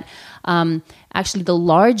find that actually the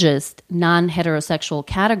largest non-heterosexual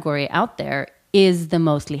category out there is the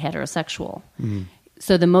mostly heterosexual.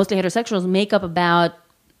 So the mostly heterosexuals make up about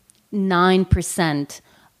 9%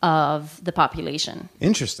 of the population.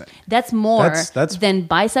 Interesting. That's more that's than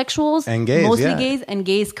bisexuals, and gays, mostly gays, and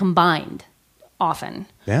gays combined. Often,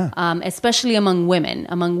 especially among women.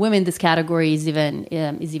 Among women, this category is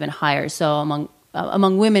even higher. So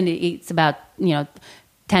among women, it's about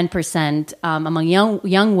 10%. Among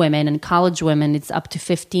young women and college women, it's up to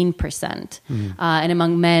 15%. And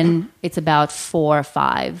among men, it's about 4 or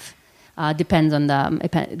 5. Depends on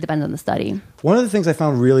the study. One of the things I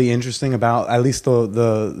found really interesting about at least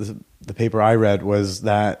the paper I read was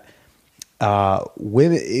that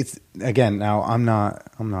women, it's again, now I'm not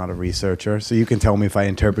a researcher, so you can tell me if I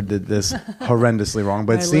interpreted this horrendously wrong,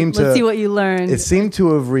 but let's see what you learned. It seemed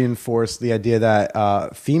to have reinforced the idea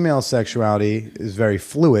that female sexuality is very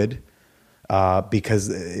fluid,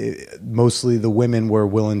 because mostly the women were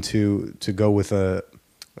willing to go with a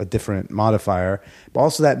different modifier, but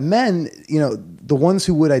also that men, the ones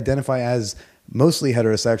who would identify as mostly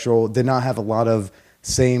heterosexual did not have a lot of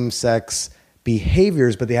same-sex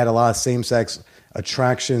behaviors, but they had a lot of same-sex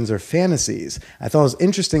attractions or fantasies. I thought it was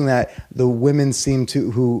interesting that the women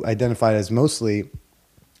who identified as mostly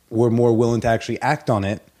were more willing to actually act on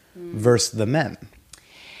it versus the men.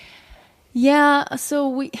 Yeah,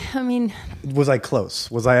 so was I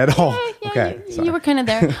close? Was I at all? Yeah, okay, you were kind of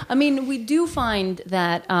there. We do find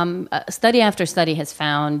that study after study has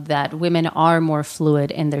found that women are more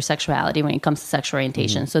fluid in their sexuality when it comes to sexual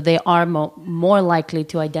orientation. So they are more likely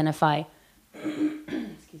to identify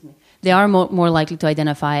excuse me. They are more likely to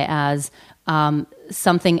identify as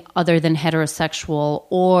something other than heterosexual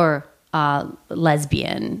or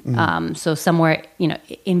lesbian. So somewhere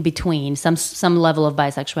in between, some level of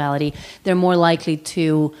bisexuality. They're more likely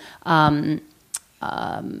to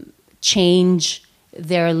change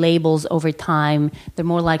their labels over time. They're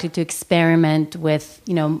more likely to experiment with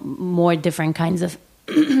more different kinds of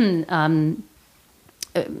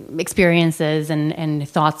experiences and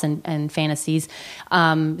thoughts and fantasies.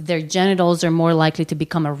 Their genitals are more likely to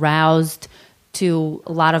become aroused to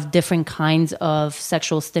a lot of different kinds of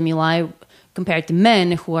sexual stimuli compared to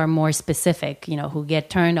men who are more specific, who get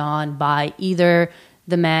turned on by either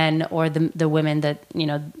the men or the women that,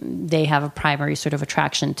 they have a primary sort of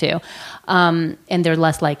attraction to. And they're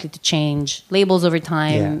less likely to change labels over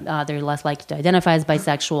time. Yeah. They're less likely to identify as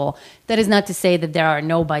bisexual. That is not to say that there are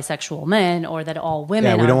no bisexual men or that all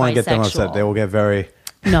women are bisexual. Yeah, we don't want to get them upset. They will get very...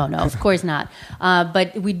 No, of course not.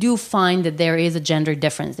 But we do find that there is a gender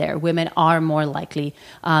difference there. Women are more likely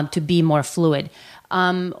to be more fluid.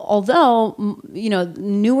 Although,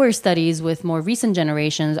 newer studies with more recent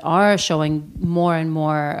generations are showing more and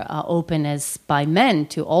more openness by men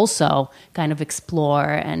to also kind of explore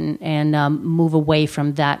and move away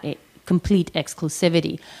from that complete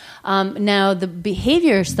exclusivity. Now, the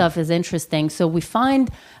behavior stuff is interesting. So we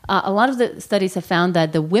find a lot of the studies have found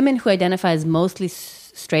that the women who identify as mostly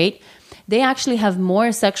straight, they actually have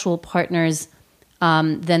more sexual partners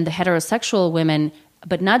than the heterosexual women,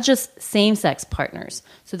 but not just same-sex partners.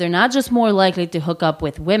 So they're not just more likely to hook up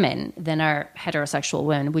with women than are heterosexual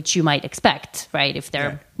women, which you might expect, right, if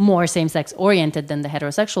they're more same-sex oriented than the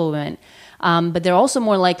heterosexual women. But they're also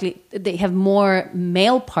more likely, they have more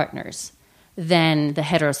male partners than the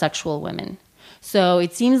heterosexual women. So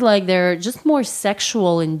it seems like they're just more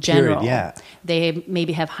sexual in general. Period, yeah. They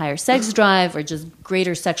maybe have higher sex drive or just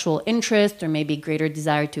greater sexual interest or maybe greater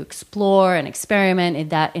desire to explore and experiment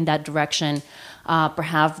in that direction.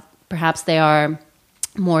 Perhaps they are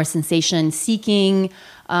more sensation seeking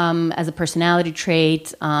as a personality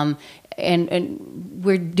trait. And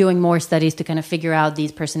we're doing more studies to kind of figure out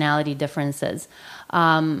these personality differences.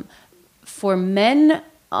 For men,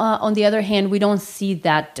 on the other hand, we don't see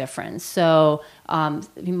that difference. So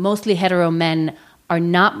mostly hetero men are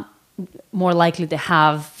not more likely to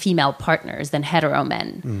have female partners than hetero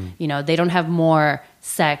men. They don't have more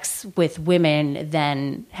sex with women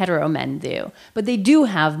than hetero men do. But they do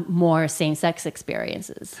have more same-sex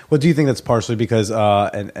experiences. Well, do you think that's partially because,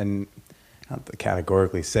 and not to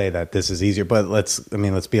categorically say that this is easier, but let's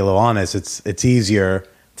be a little honest. It's easier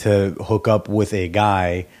to hook up with a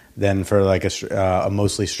guy than for like a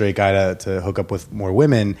mostly straight guy to hook up with more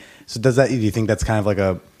women. So do you think that's kind of like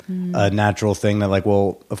a natural thing that like,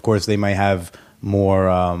 well, of course they might have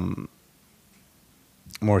more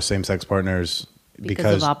same-sex partners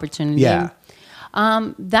because of opportunity. Yeah.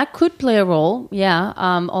 That could play a role. Yeah.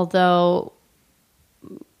 Although,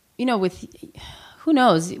 with, who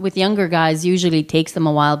knows, with younger guys, usually it takes them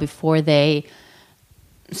a while before they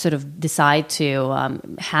sort of decide to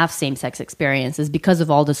have same-sex experiences because of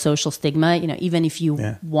all the social stigma. Even if you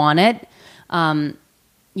want it,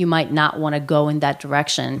 you might not want to go in that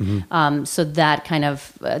direction. So that kind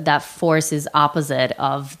of that force is opposite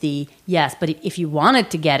of the yes. But if you wanted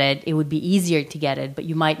to get it, it would be easier to get it. But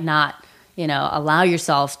you might not, allow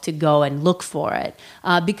yourself to go and look for it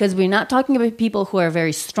because we're not talking about people who are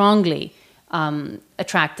very strongly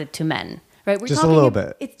attracted to men. Right, we're just a little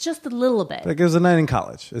bit. It's just a little bit. Like it was a night in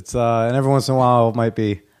college. It's and every once in a while it might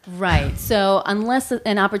be right. So unless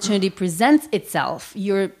an opportunity presents itself,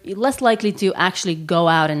 you're less likely to actually go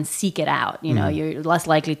out and seek it out. You're less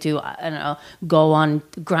likely to go on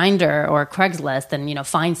Grindr or Craigslist and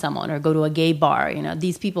find someone or go to a gay bar.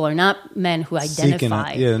 These people are not men who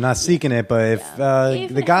identify. Yeah, not seeking it. But if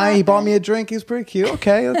the guy he bought me a drink, he was pretty cute.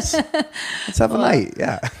 Okay, let's have a night.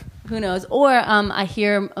 Yeah. Who knows? Or I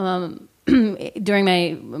hear. During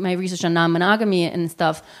my research on non-monogamy and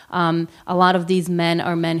stuff, a lot of these men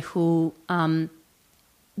are men who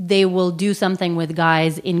they will do something with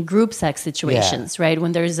guys in group sex situations, right?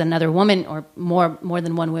 When there's another woman or more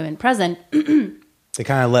than one woman present. They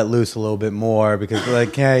kind of let loose a little bit more because they're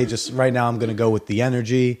like, hey, just right now I'm going to go with the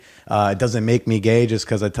energy. It doesn't make me gay just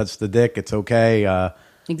because I touched the dick. It's okay.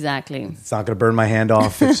 Exactly. It's not going to burn my hand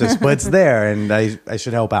off. It's just, but it's there and I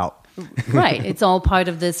should help out. Right. It's all part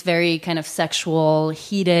of this very kind of sexual,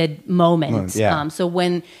 heated moment. Yeah. So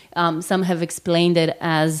when some have explained it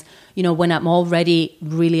as, when I'm already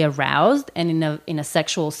really aroused and in a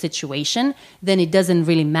sexual situation, then it doesn't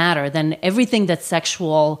really matter. Then everything that's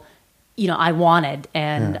sexual, I wanted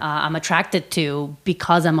and I'm attracted to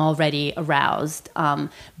because I'm already aroused.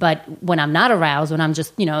 But when I'm not aroused, when I'm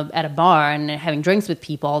just, at a bar and having drinks with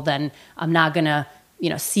people, then I'm not going to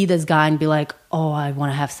see this guy and be like, oh, I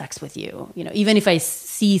want to have sex with you. Even if I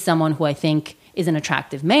see someone who I think is an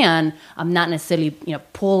attractive man, I'm not necessarily,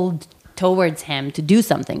 pulled towards him to do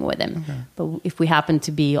something with him. Okay. But if we happen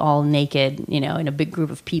to be all naked, in a big group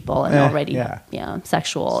of people and already,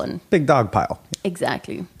 sexual and big dog pile.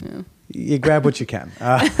 Exactly. Yeah. You grab what you can.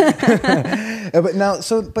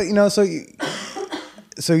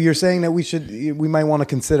 So you're saying that we might want to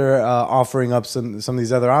consider offering up some of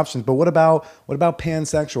these other options, but what about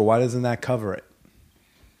pansexual? Why doesn't that cover it?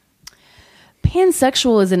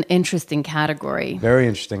 Pansexual is an interesting category. Very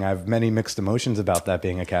interesting. I have many mixed emotions about that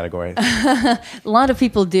being a category. A lot of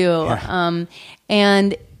people do. Yeah.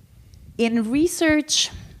 And in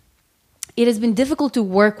research, it has been difficult to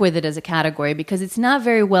work with it as a category because it's not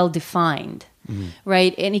very well defined,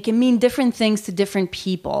 right? And it can mean different things to different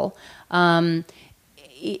people. On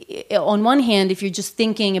one hand, if you're just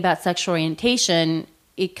thinking about sexual orientation,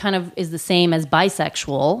 it kind of is the same as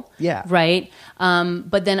bisexual, right?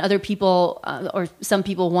 But then other people or some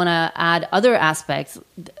people want to add other aspects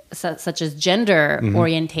such as gender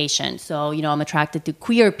orientation. So, I'm attracted to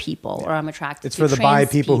queer people or I'm attracted to trans people. It's for the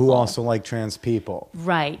bi people who also like trans people.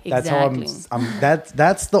 Right, exactly.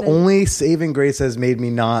 That's the But only saving grace that has made me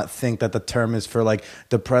not think that the term is for like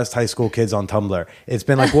depressed high school kids on Tumblr. It's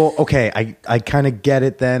been like, well, okay, I kind of get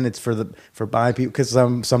it then. It's for bi people because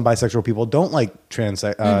some bisexual people don't like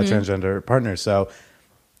transgender partners. So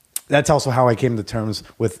that's also how I came to terms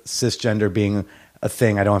with cisgender being a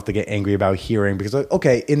thing I don't have to get angry about hearing because,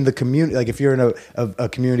 okay, in the community, like if you're in a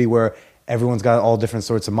community where everyone's got all different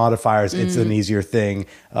sorts of modifiers. It's an easier thing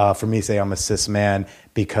for me to say I'm a cis man,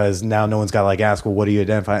 because now no one's got to like ask, well, what do you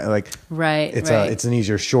identify? Like, it's an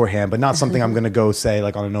easier shorthand, but not something I'm going to go say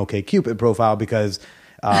like on an OkCupid profile, because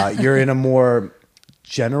you're in a more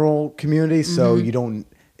general community, so you don't.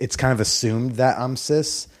 It's kind of assumed that I'm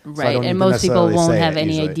cis. Right, so and most people won't have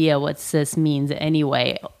any usually. idea what cis means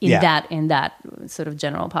anyway in that sort of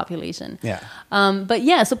general population. Yeah. But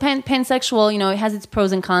yeah, so pansexual, it has its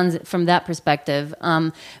pros and cons from that perspective.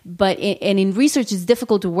 But in research, it's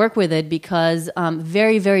difficult to work with it because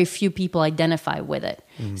very, very few people identify with it.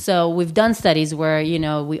 So we've done studies where,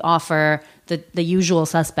 we offer the usual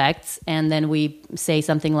suspects, and then we say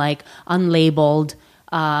something like unlabeled,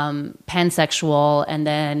 pansexual, and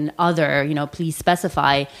then other, please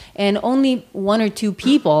specify. And only 1 or 2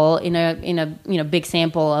 people in a big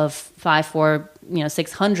sample of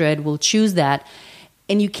 600 will choose that,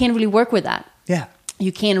 and you can't really work with that. Yeah,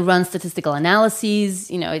 you can't run statistical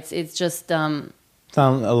analyses. It's just it's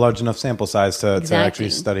not a large enough sample size to actually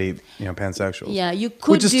study pansexuals. Yeah, you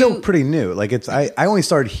could, which is still pretty new. Like I only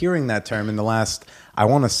started hearing that term in the last, I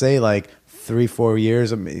want to say, like 3-4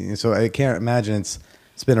 years. So I can't imagine it's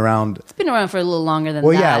been around. It's been around for a little longer than that.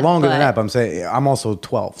 Well, yeah, longer than that. But I'm saying I'm also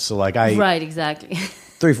 12, so like right, exactly.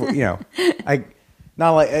 3-4.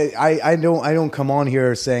 I don't come on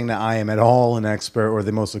here saying that I am at all an expert or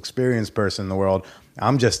the most experienced person in the world.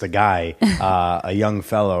 I'm just a guy, a young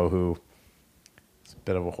fellow who is a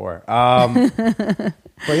bit of a whore.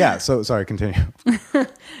 But yeah, so sorry, continue.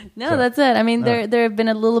 No, that's it. I mean, there have been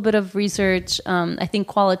a little bit of research, I think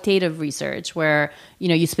qualitative research, where,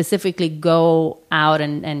 you specifically go out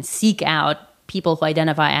and seek out people who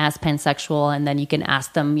identify as pansexual, and then you can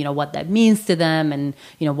ask them, what that means to them, and,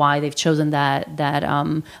 why they've chosen that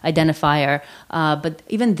identifier. But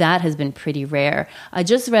even that has been pretty rare. I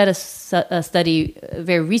just read a study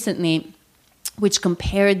very recently which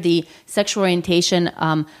compared the sexual orientation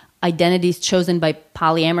identities chosen by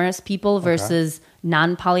polyamorous people versus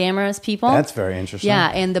non-polyamorous people. That's very interesting.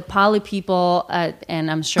 Yeah, and the poly people,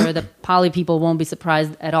 and I'm sure the poly people won't be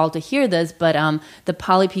surprised at all to hear this, but the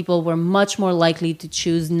poly people were much more likely to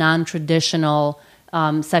choose non-traditional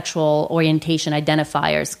sexual orientation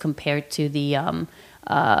identifiers compared to the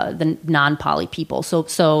non-poly people.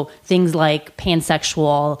 So things like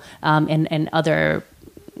pansexual and other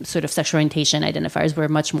sort of sexual orientation identifiers were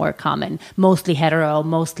much more common. Mostly hetero,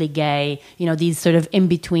 mostly gay, these sort of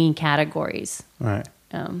in-between categories. Right.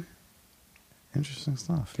 Interesting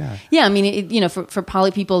stuff, yeah. Yeah, I mean, for poly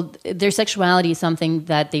people, their sexuality is something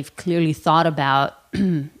that they've clearly thought about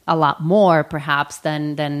a lot more, perhaps,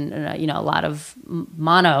 than a lot of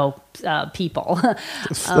mono people.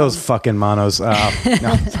 Those fucking monos. No,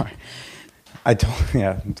 sorry.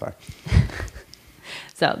 I'm sorry.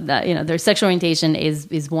 So that, their sexual orientation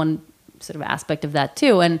is one sort of aspect of that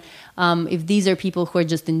too. And if these are people who are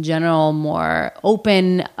just in general more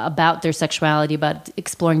open about their sexuality, about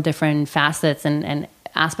exploring different facets and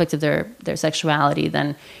aspects of their sexuality,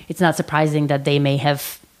 then it's not surprising that they may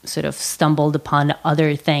have sort of stumbled upon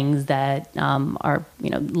other things that are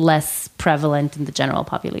less prevalent in the general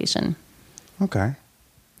population. Okay.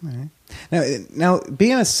 All right. Now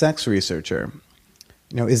being a sex researcher,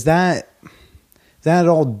 is that at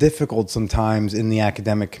all difficult sometimes in the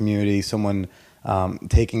academic community, someone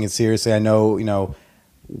taking it seriously? I know,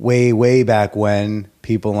 way back when,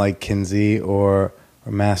 people like Kinsey or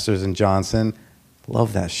Masters and Johnson,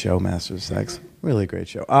 love that show, Masters of Sex, really great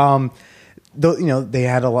show. They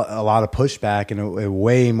had a lot of pushback in a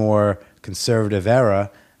way more conservative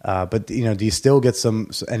era. But do you still get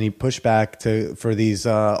any pushback for these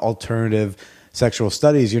alternative sexual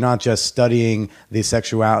studies? You're not just studying the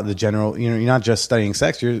sexuality, the general. You're not just studying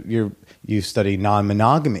sex. You study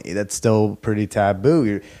non-monogamy. That's still pretty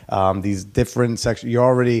taboo. These different sexual. You're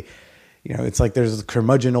already, it's like there's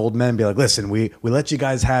curmudgeon old men be like, listen, we let you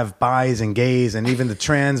guys have bis and gays and even the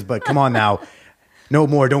trans, but come on now, no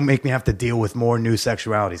more. Don't make me have to deal with more new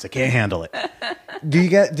sexualities. I can't handle it. Do you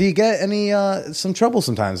get any some trouble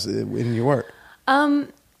sometimes in your work?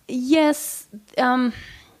 Yes.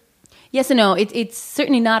 Yes and no. It's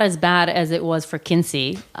certainly not as bad as it was for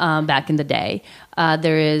Kinsey back in the day.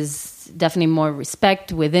 There is definitely more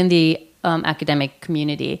respect within the academic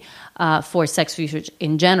community for sex research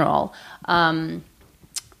in general.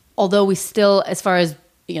 Although we still, as far as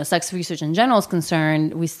sex research in general is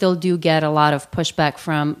concerned, we still do get a lot of pushback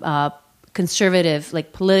from conservative,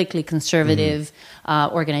 like politically conservative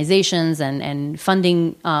organizations and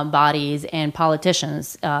funding bodies and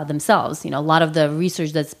politicians themselves. A lot of the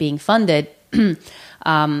research that's being funded,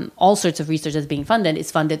 all sorts of research that's being funded is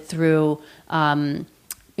funded through,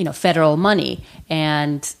 federal money.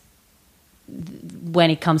 And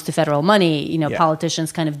when it comes to federal money, Yeah.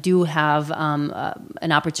 politicians kind of do have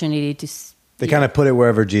an opportunity to. They kind of put it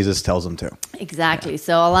wherever Jesus tells them to. Exactly.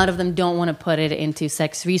 So a lot of them don't want to put it into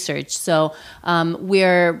sex research. So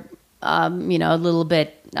we're, a little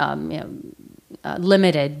bit,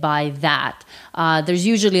 limited by that. There's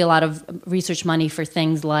usually a lot of research money for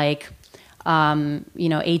things like,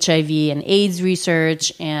 HIV and AIDS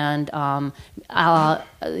research and,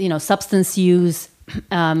 substance use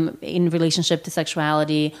in relationship to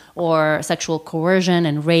sexuality or sexual coercion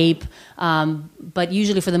and rape. But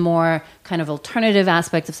usually for the more kind of alternative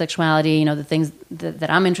aspects of sexuality, the things that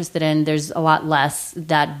I'm interested in, there's a lot less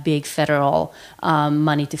that big federal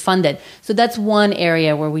money to fund it. So that's one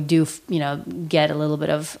area where we do, get a little bit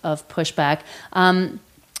of pushback.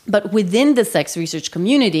 But within the sex research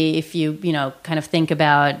community, if you, kind of think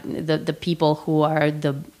about the people who are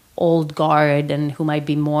the old guard and who might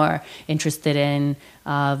be more interested in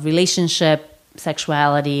relationship,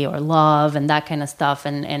 sexuality, or love and that kind of stuff.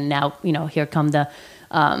 And now, here come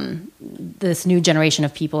this new generation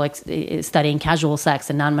of people studying casual sex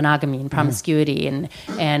and non-monogamy and promiscuity and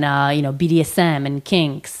BDSM and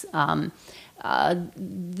kinks.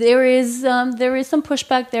 There is some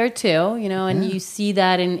pushback there too, and you see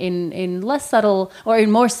that in less subtle or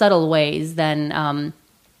in more subtle ways than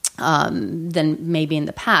maybe in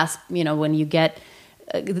the past. When you get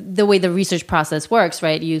the way the research process works,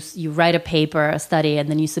 right? You write a paper, a study, and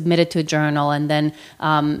then you submit it to a journal, and then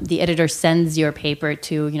the editor sends your paper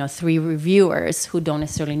to 3 reviewers who don't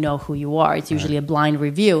necessarily know who you are. It's usually a blind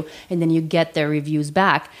review, and then you get their reviews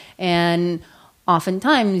back, and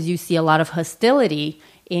oftentimes you see a lot of hostility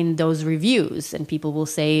in those reviews, and people will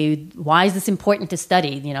say, why is this important to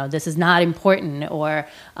study? This is not important. Or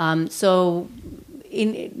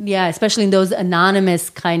especially in those anonymous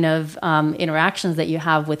kind of interactions that you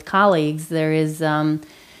have with colleagues, there is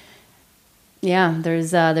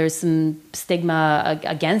there's some stigma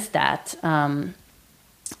against that.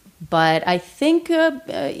 But I think,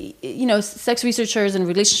 sex researchers and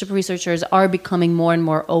relationship researchers are becoming more and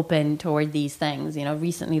more open toward these things.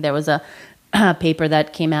 Recently there was a paper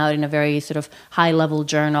that came out in a very sort of high-level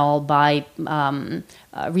journal by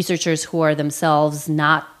researchers who are themselves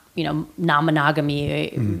not,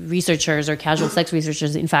 non-monogamy researchers or casual sex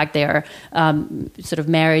researchers. In fact, they are sort of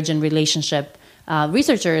marriage and relationship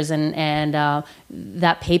researchers, and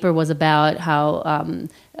that paper was about how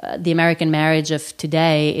the American marriage of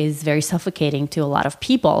today is very suffocating to a lot of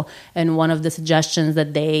people. And one of the suggestions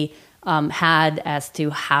that they had as to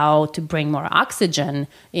how to bring more oxygen,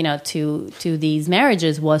 to these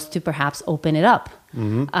marriages was to perhaps open it up.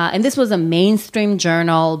 Mm-hmm. And this was a mainstream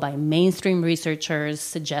journal by mainstream researchers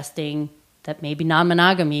suggesting that maybe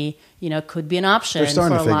non-monogamy, could be an option for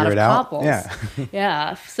a lot of couples. Yeah.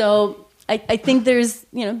 Yeah. So I think there's,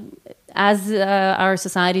 as our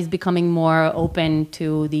society is becoming more open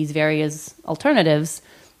to these various alternatives,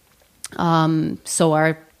 so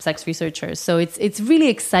are sex researchers. So it's really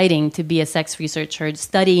exciting to be a sex researcher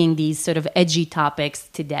studying these sort of edgy topics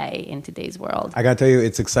today in today's world. I got to tell you,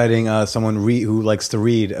 it's exciting. Someone who likes to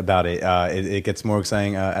read about it, it gets more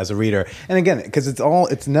exciting as a reader. And again, because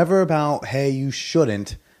it's never about, hey, you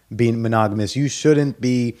shouldn't be monogamous. You shouldn't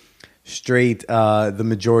be straight, the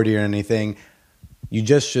majority or anything. You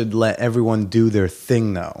just should let everyone do their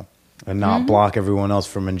thing, though, and not block everyone else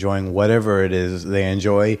from enjoying whatever it is they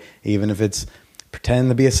enjoy, even if it's pretend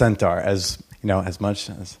to be a centaur, as much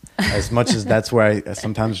as that's where I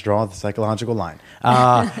sometimes draw the psychological line.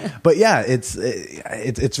 But yeah,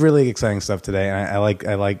 it's really exciting stuff today. And I like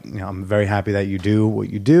I'm very happy that you do what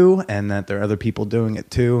you do, and that there are other people doing it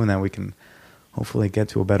too, and that we can hopefully get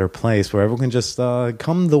to a better place where everyone can just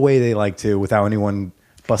come the way they like to without anyone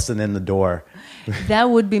busting in the door. That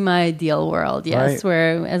would be my ideal world, yes, right?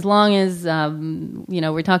 Where as long as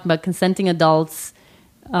we're talking about consenting adults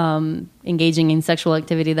engaging in sexual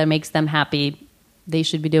activity that makes them happy, they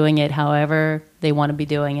should be doing it however they want to be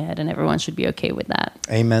doing it, and everyone should be okay with that.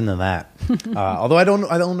 Amen to that. Although I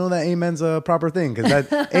don't know that amen's a proper thing, because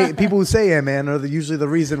people who say amen are usually the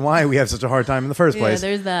reason why we have such a hard time in the first place. Yeah,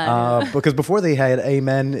 there's that. Because before they had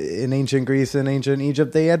amen in ancient Greece and ancient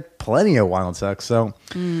Egypt, they had plenty of wild sex. So,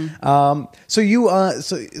 so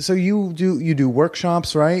you do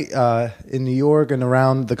workshops, right, in New York and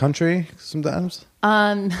around the country sometimes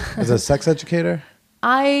as a sex educator.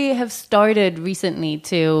 I have started recently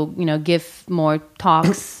to, give more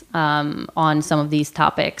talks on some of these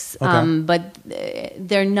topics, okay. But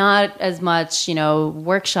they're not as much,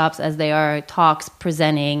 workshops as they are talks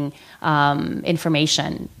presenting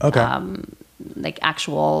information. Okay. like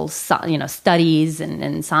actual studies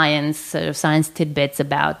and science, sort of science tidbits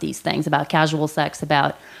about these things, about casual sex,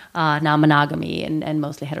 about non-monogamy, and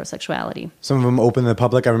mostly heterosexuality. Some of them open to the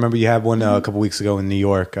public. I remember you had one a couple weeks ago in New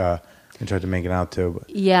York. And tried to make it out too.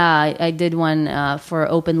 But. Yeah, I did one for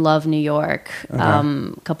Open Love New York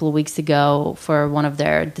a couple of weeks ago for one of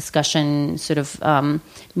their discussion sort of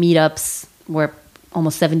meetups where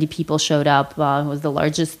almost 70 people showed up. It was the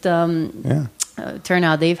largest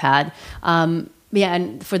turnout they've had.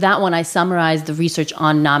 And for that one, I summarized the research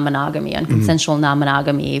on non-monogamy, on consensual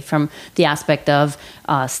non-monogamy, from the aspect of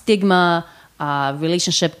stigma,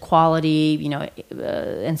 relationship quality,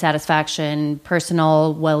 and satisfaction,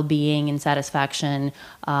 personal well-being and satisfaction,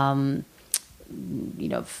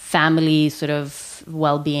 family sort of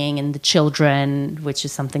well-being and the children, which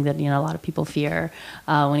is something that, a lot of people fear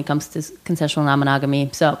when it comes to consensual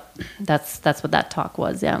non-monogamy. So that's what that talk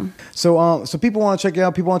was. Yeah. So people want to check it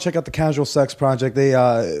out. People want to check out the Casual Sex Project. They,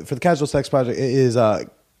 for the Casual Sex Project, it is,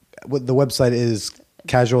 what the website is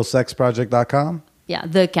casualsexproject.com. Yeah,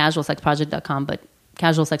 thecasualsexproject.com, but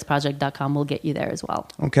casualsexproject.com will get you there as well.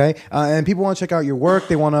 Okay, and people want to check out your work.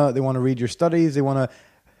 They want to read your studies. They want to.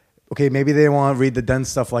 Okay, maybe they want to read the dense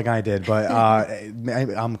stuff like I did, but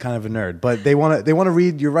I'm kind of a nerd. But they want to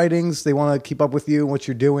read your writings. They want to keep up with you, what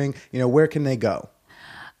you're doing. Where can they go?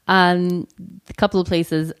 A couple of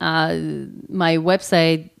places. My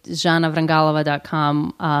website,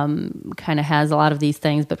 zhanavrangalova.com, kind of has a lot of these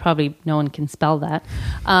things, but probably no one can spell that.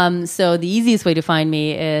 So the easiest way to find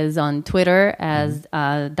me is on Twitter as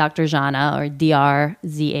Dr. Zhana, or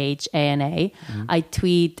DRZHANA. I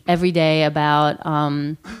tweet every day about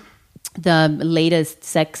the latest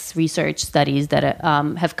sex research studies that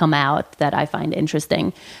have come out that I find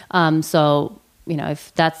interesting. So,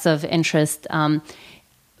 if that's of interest,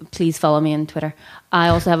 please follow me on Twitter. I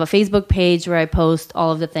also have a Facebook page where I post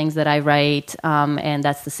all of the things that I write, and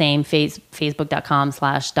that's the same,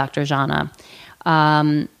 facebook.com/Dr. Zhana.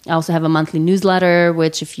 I also have a monthly newsletter,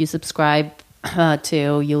 which if you subscribe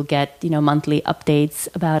to, you'll get monthly updates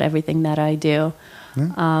about everything that I do.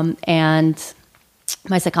 And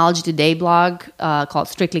my Psychology Today blog, called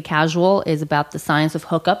Strictly Casual, is about the science of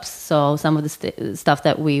hookups. So some of the stuff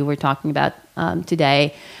that we were talking about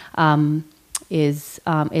today is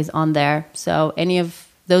on there. So any of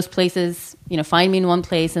those places, find me in one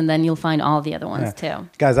place, and then you'll find all the other ones too.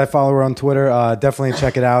 Guys, I follow her on Twitter. Definitely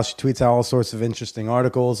check it out. She tweets out all sorts of interesting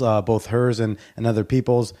articles, both hers and other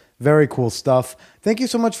people's. Very cool stuff. Thank you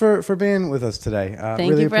so much for being with us today.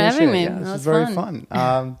 Thank really you for having me. Yeah, this was very fun.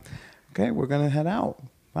 Okay, we're going to head out.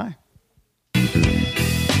 Bye.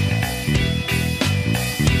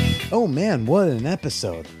 Oh man, what an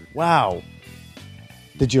episode. Wow.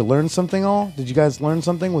 Did you learn something all? Did you guys learn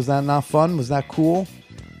something? Was that not fun? Was that cool?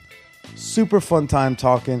 Super fun time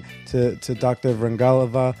talking to Dr.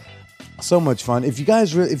 Vrangalova. So much fun. If you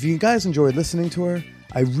guys enjoyed listening to her,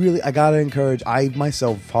 I gotta encourage. I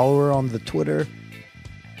myself follow her on the Twitter.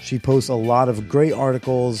 She posts a lot of great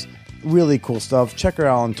articles, really cool stuff. Check her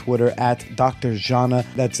out on Twitter at Dr. Zhana.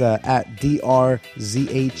 That's at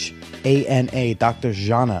DRZHANA, Dr.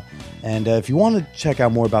 Zhana. And if you want to check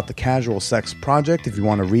out more about the Casual Sex Project, if you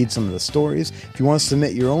want to read some of the stories, if you want to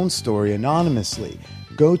submit your own story anonymously,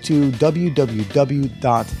 go to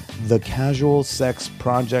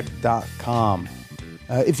www.thecasualsexproject.com.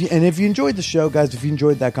 If you enjoyed the show, guys, if you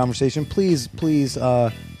enjoyed that conversation, please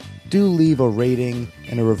do leave a rating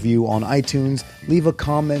and a review on iTunes. Leave a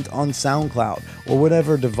comment on SoundCloud or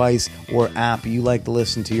whatever device or app you like to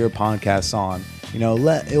listen to your podcasts on. It'll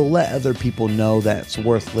let other people know that it's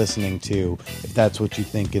worth listening to. If that's what you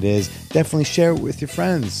think it is, definitely share it with your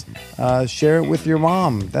friends. Share it with your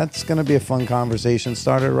mom. That's going to be a fun conversation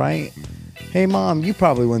starter, right? Hey, Mom, you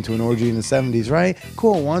probably went to an orgy in the 70s, right?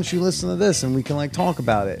 Cool, why don't you listen to this and we can, talk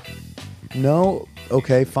about it? No?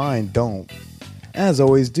 Okay, fine, don't. As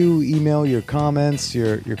always, do email your comments,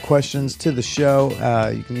 your questions to the show.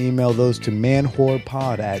 You can email those to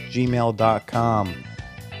manwhorepod@gmail.com.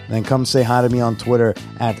 Then come say hi to me on Twitter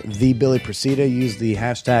at TheBillyPresida. Use the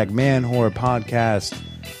hashtag manwhorepodcast.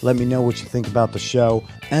 Let me know what you think about the show.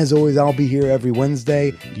 As always, I'll be here every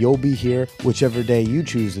Wednesday. You'll be here whichever day you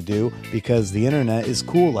choose to do, because the internet is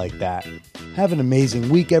cool like that. Have an amazing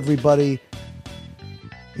week, everybody.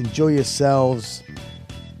 Enjoy yourselves.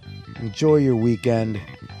 Enjoy your weekend.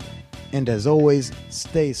 And as always,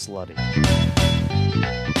 stay slutty.